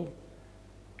you at all.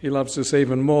 He loves us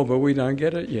even more, but we don't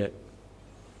get it yet.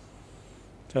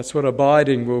 That's what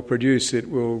abiding will produce. It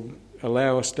will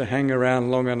allow us to hang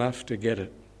around long enough to get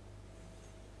it.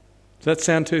 Does that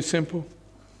sound too simple?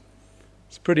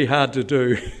 It's pretty hard to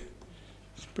do.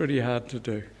 It's pretty hard to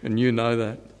do, and you know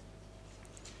that.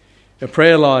 A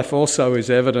prayer life also is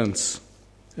evidence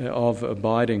of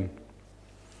abiding.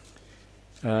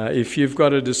 If you've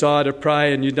got a desire to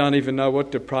pray and you don't even know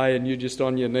what to pray and you're just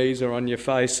on your knees or on your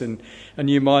face and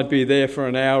you might be there for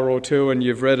an hour or two and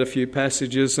you've read a few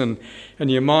passages and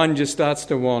your mind just starts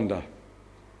to wander.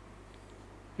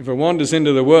 If it wanders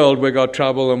into the world, we've got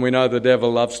trouble, and we know the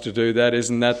devil loves to do that.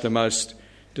 Isn't that the most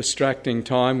distracting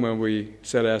time when we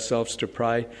set ourselves to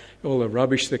pray? All the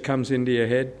rubbish that comes into your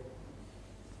head.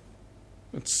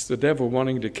 It's the devil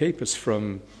wanting to keep us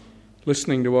from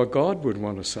listening to what God would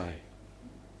want to say.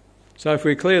 So if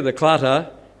we clear the clutter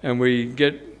and we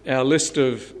get our list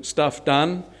of stuff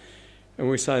done and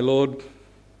we say, Lord,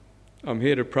 I'm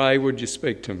here to pray, would you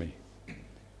speak to me?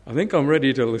 I think I'm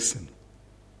ready to listen.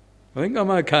 I think I'm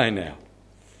okay now.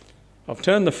 I've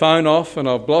turned the phone off and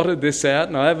I've blotted this out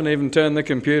and I haven't even turned the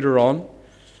computer on,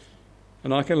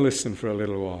 and I can listen for a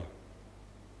little while.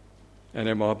 And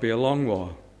it might be a long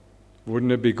while.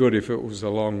 Wouldn't it be good if it was a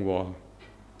long while?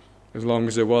 As long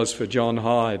as it was for John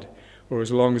Hyde, or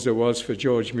as long as it was for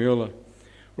George Mueller,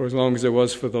 or as long as it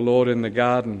was for the Lord in the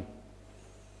garden,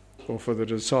 or for the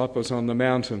disciples on the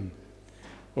mountain,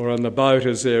 or on the boat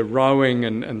as they're rowing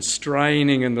and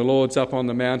straining and the Lord's up on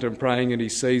the mountain praying and he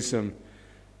sees them.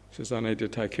 He says, I need to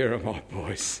take care of my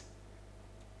boys.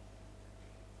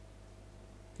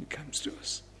 He comes to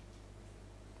us.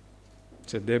 He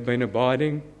said, they've been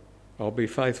abiding, I'll be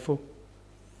faithful.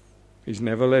 He's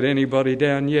never let anybody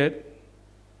down yet.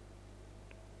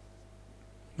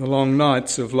 The long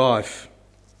nights of life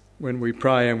when we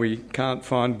pray and we can't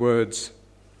find words,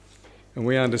 and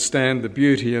we understand the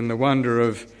beauty and the wonder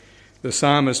of the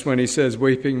psalmist when he says,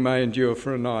 weeping may endure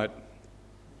for a night,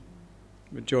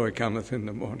 but joy cometh in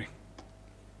the morning.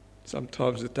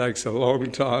 Sometimes it takes a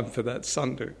long time for that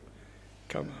sun to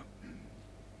come up.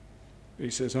 He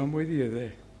says, I'm with you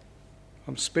there.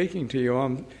 I'm speaking to you.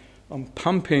 I'm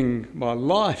pumping my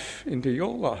life into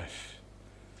your life,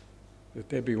 that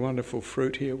there be wonderful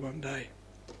fruit here one day.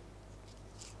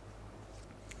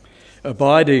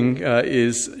 Abiding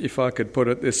is, if I could put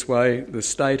it this way, the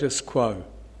status quo.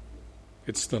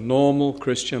 It's the normal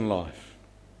Christian life.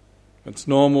 It's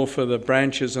normal for the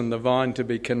branches and the vine to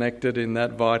be connected in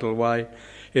that vital way.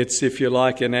 It's, if you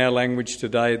like, in our language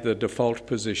today, the default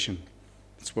position.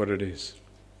 That's what it is.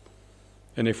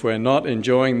 And if we're not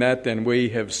enjoying that, then we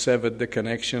have severed the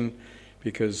connection,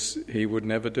 because he would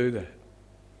never do that.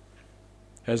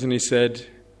 Hasn't he said,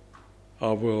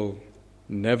 I will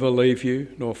never leave you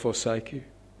nor forsake you?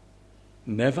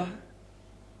 Never.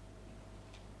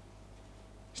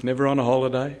 He's never on a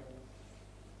holiday.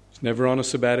 He's never on a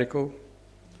sabbatical.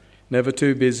 Never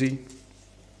too busy.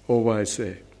 Always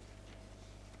there.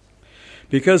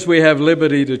 Because we have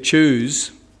liberty to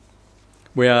choose,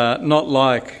 we are not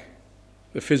like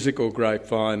the physical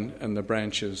grapevine and the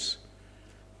branches,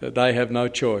 that they have no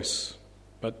choice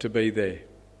but to be there.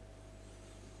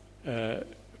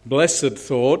 Blessed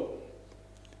thought,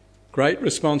 great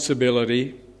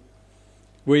responsibility.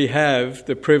 We have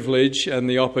the privilege and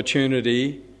the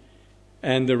opportunity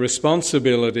and the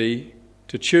responsibility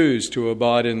to choose to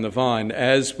abide in the vine,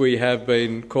 as we have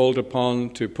been called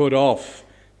upon to put off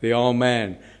the old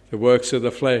man, the works of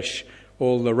the flesh,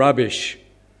 all the rubbish.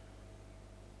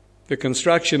 The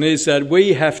construction is that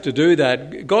we have to do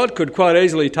that. God could quite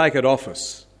easily take it off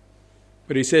us,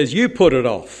 but he says, you put it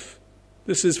off.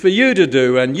 This is for you to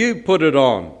do, and you put it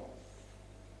on.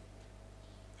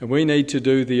 And we need to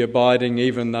do the abiding,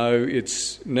 even though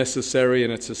it's necessary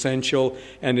and it's essential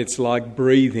and it's like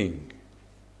breathing.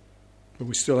 But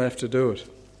we still have to do it.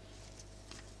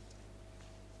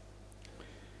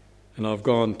 And I've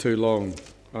gone too long,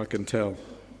 I can tell.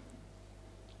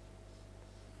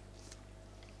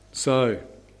 So,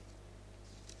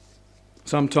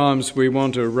 sometimes we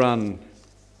want to run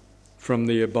from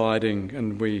the abiding,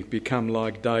 and we become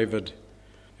like David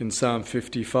in Psalm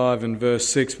 55 and verse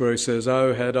 6, where he says,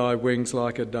 "Oh, had I wings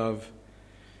like a dove,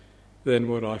 then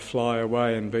would I fly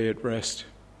away and be at rest."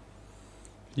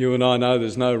 You and I know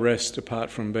there's no rest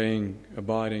apart from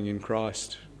abiding in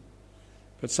Christ.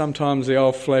 But sometimes the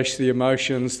old flesh, the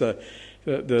emotions,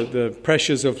 the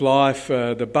pressures of life,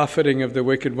 the buffeting of the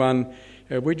wicked one,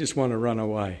 we just want to run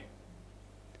away.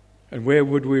 And where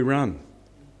would we run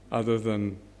other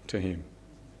than to him?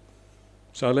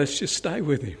 So let's just stay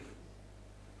with him.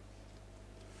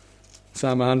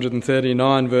 Psalm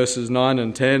 139 verses 9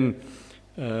 and 10,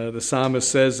 the psalmist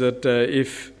says that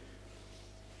if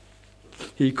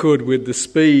he could, with the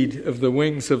speed of the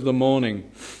wings of the morning,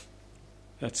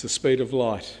 that's the speed of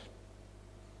light,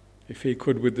 if he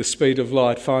could with the speed of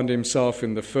light find himself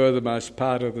in the furthermost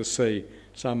part of the sea,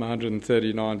 Psalm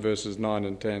 139 verses 9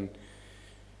 and 10,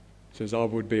 says, I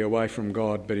would be away from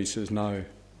God, but he says, no,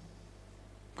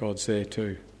 God's there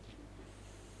too.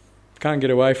 Can't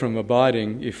get away from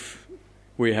abiding if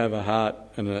we have a heart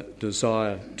and a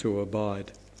desire to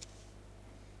abide.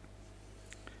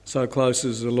 So close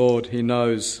is the Lord, he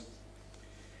knows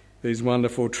these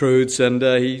wonderful truths, and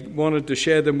he wanted to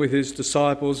share them with his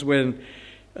disciples when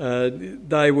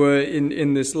they were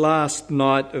in this last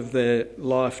night of their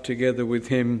life together with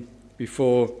him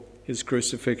before his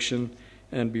crucifixion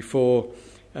and before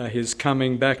his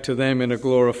coming back to them in a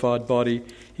glorified body.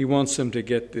 He wants them to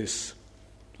get this.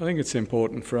 I think it's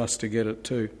important for us to get it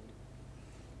too.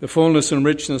 The fullness and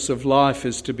richness of life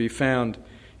is to be found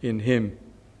in him.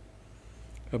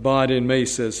 Abide in me,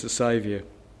 says the Saviour,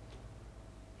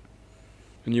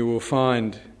 and you will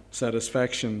find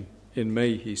satisfaction in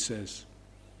me, he says.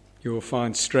 You will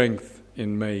find strength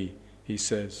in me, he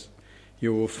says.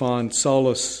 You will find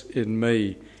solace in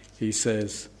me, he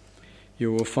says.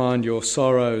 You will find your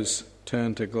sorrows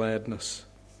turn to gladness.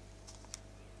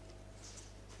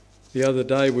 The other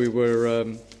day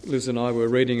Liz and I were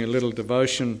reading a little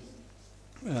devotion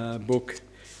book,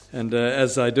 and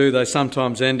as they do, they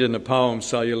sometimes end in a poem,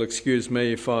 so you'll excuse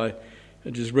me if I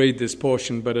just read this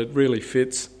portion, but it really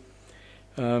fits.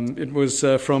 It was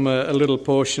from a little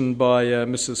portion by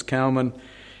Mrs. Cowman.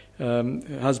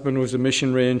 Her husband was a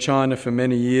missionary in China for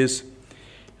many years,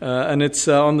 and it's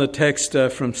on the text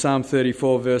from Psalm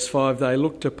 34 verse 5. They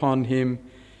looked upon him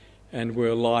and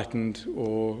were lightened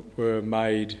or were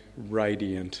made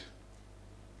radiant,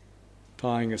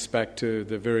 tying us back to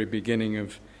the very beginning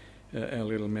of our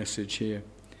little message here.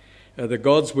 The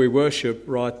gods we worship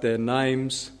write their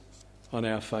names on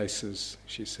our faces,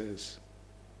 she says.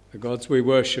 The gods we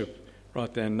worship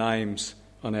write their names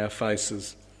on our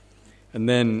faces. And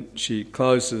then she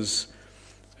closes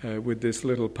with this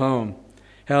little poem.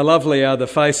 How lovely are the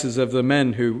faces of the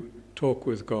men who talk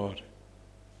with God,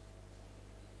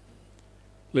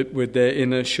 lit with their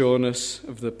inner sureness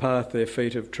of the path their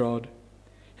feet have trod.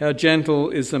 How gentle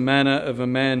is the manner of a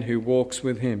man who walks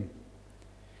with him.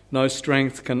 No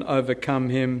strength can overcome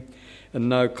him, and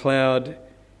no cloud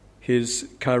his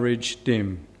courage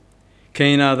dim.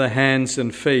 Keen are the hands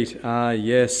and feet,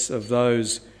 yes, of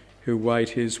those who wait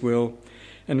his will,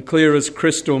 and clear as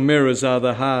crystal mirrors are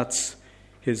the hearts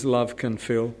his love can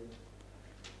fill.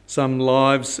 Some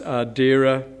lives are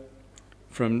drear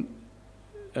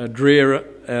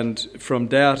and from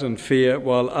doubt and fear,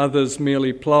 while others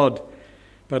merely plod,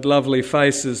 but lovely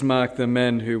faces mark the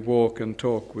men who walk and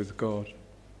talk with God.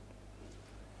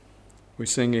 We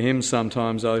sing a hymn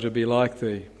sometimes, "Oh, to be like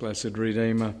thee, blessed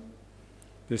Redeemer.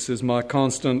 This is my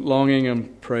constant longing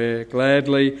and prayer.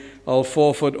 Gladly I'll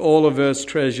forfeit all of earth's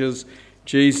treasures,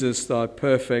 Jesus, thy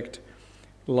perfect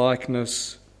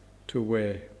likeness to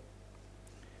wear.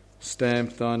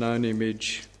 Stamp thine own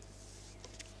image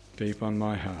deep on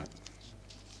my heart."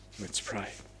 Let's pray.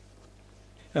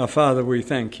 Our Father, we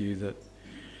thank you that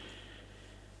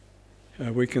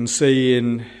we can see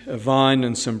in a vine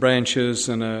and some branches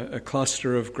and a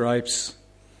cluster of grapes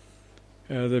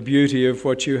the beauty of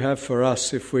what you have for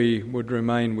us if we would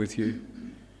remain with you,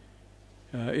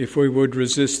 if we would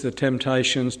resist the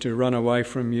temptations to run away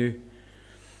from you,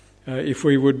 if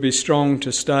we would be strong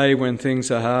to stay when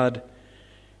things are hard,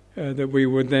 that we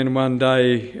would then one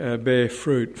day bear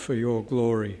fruit for your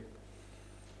glory,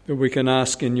 that we can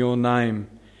ask in your name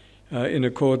in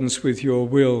accordance with your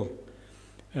will,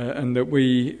 and that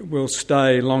we will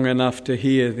stay long enough to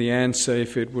hear the answer,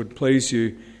 if it would please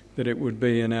you, that it would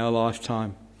be in our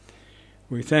lifetime.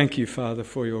 We thank you, Father,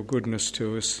 for your goodness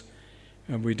to us,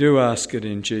 and we do ask it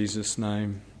in Jesus'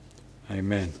 name.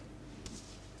 Amen.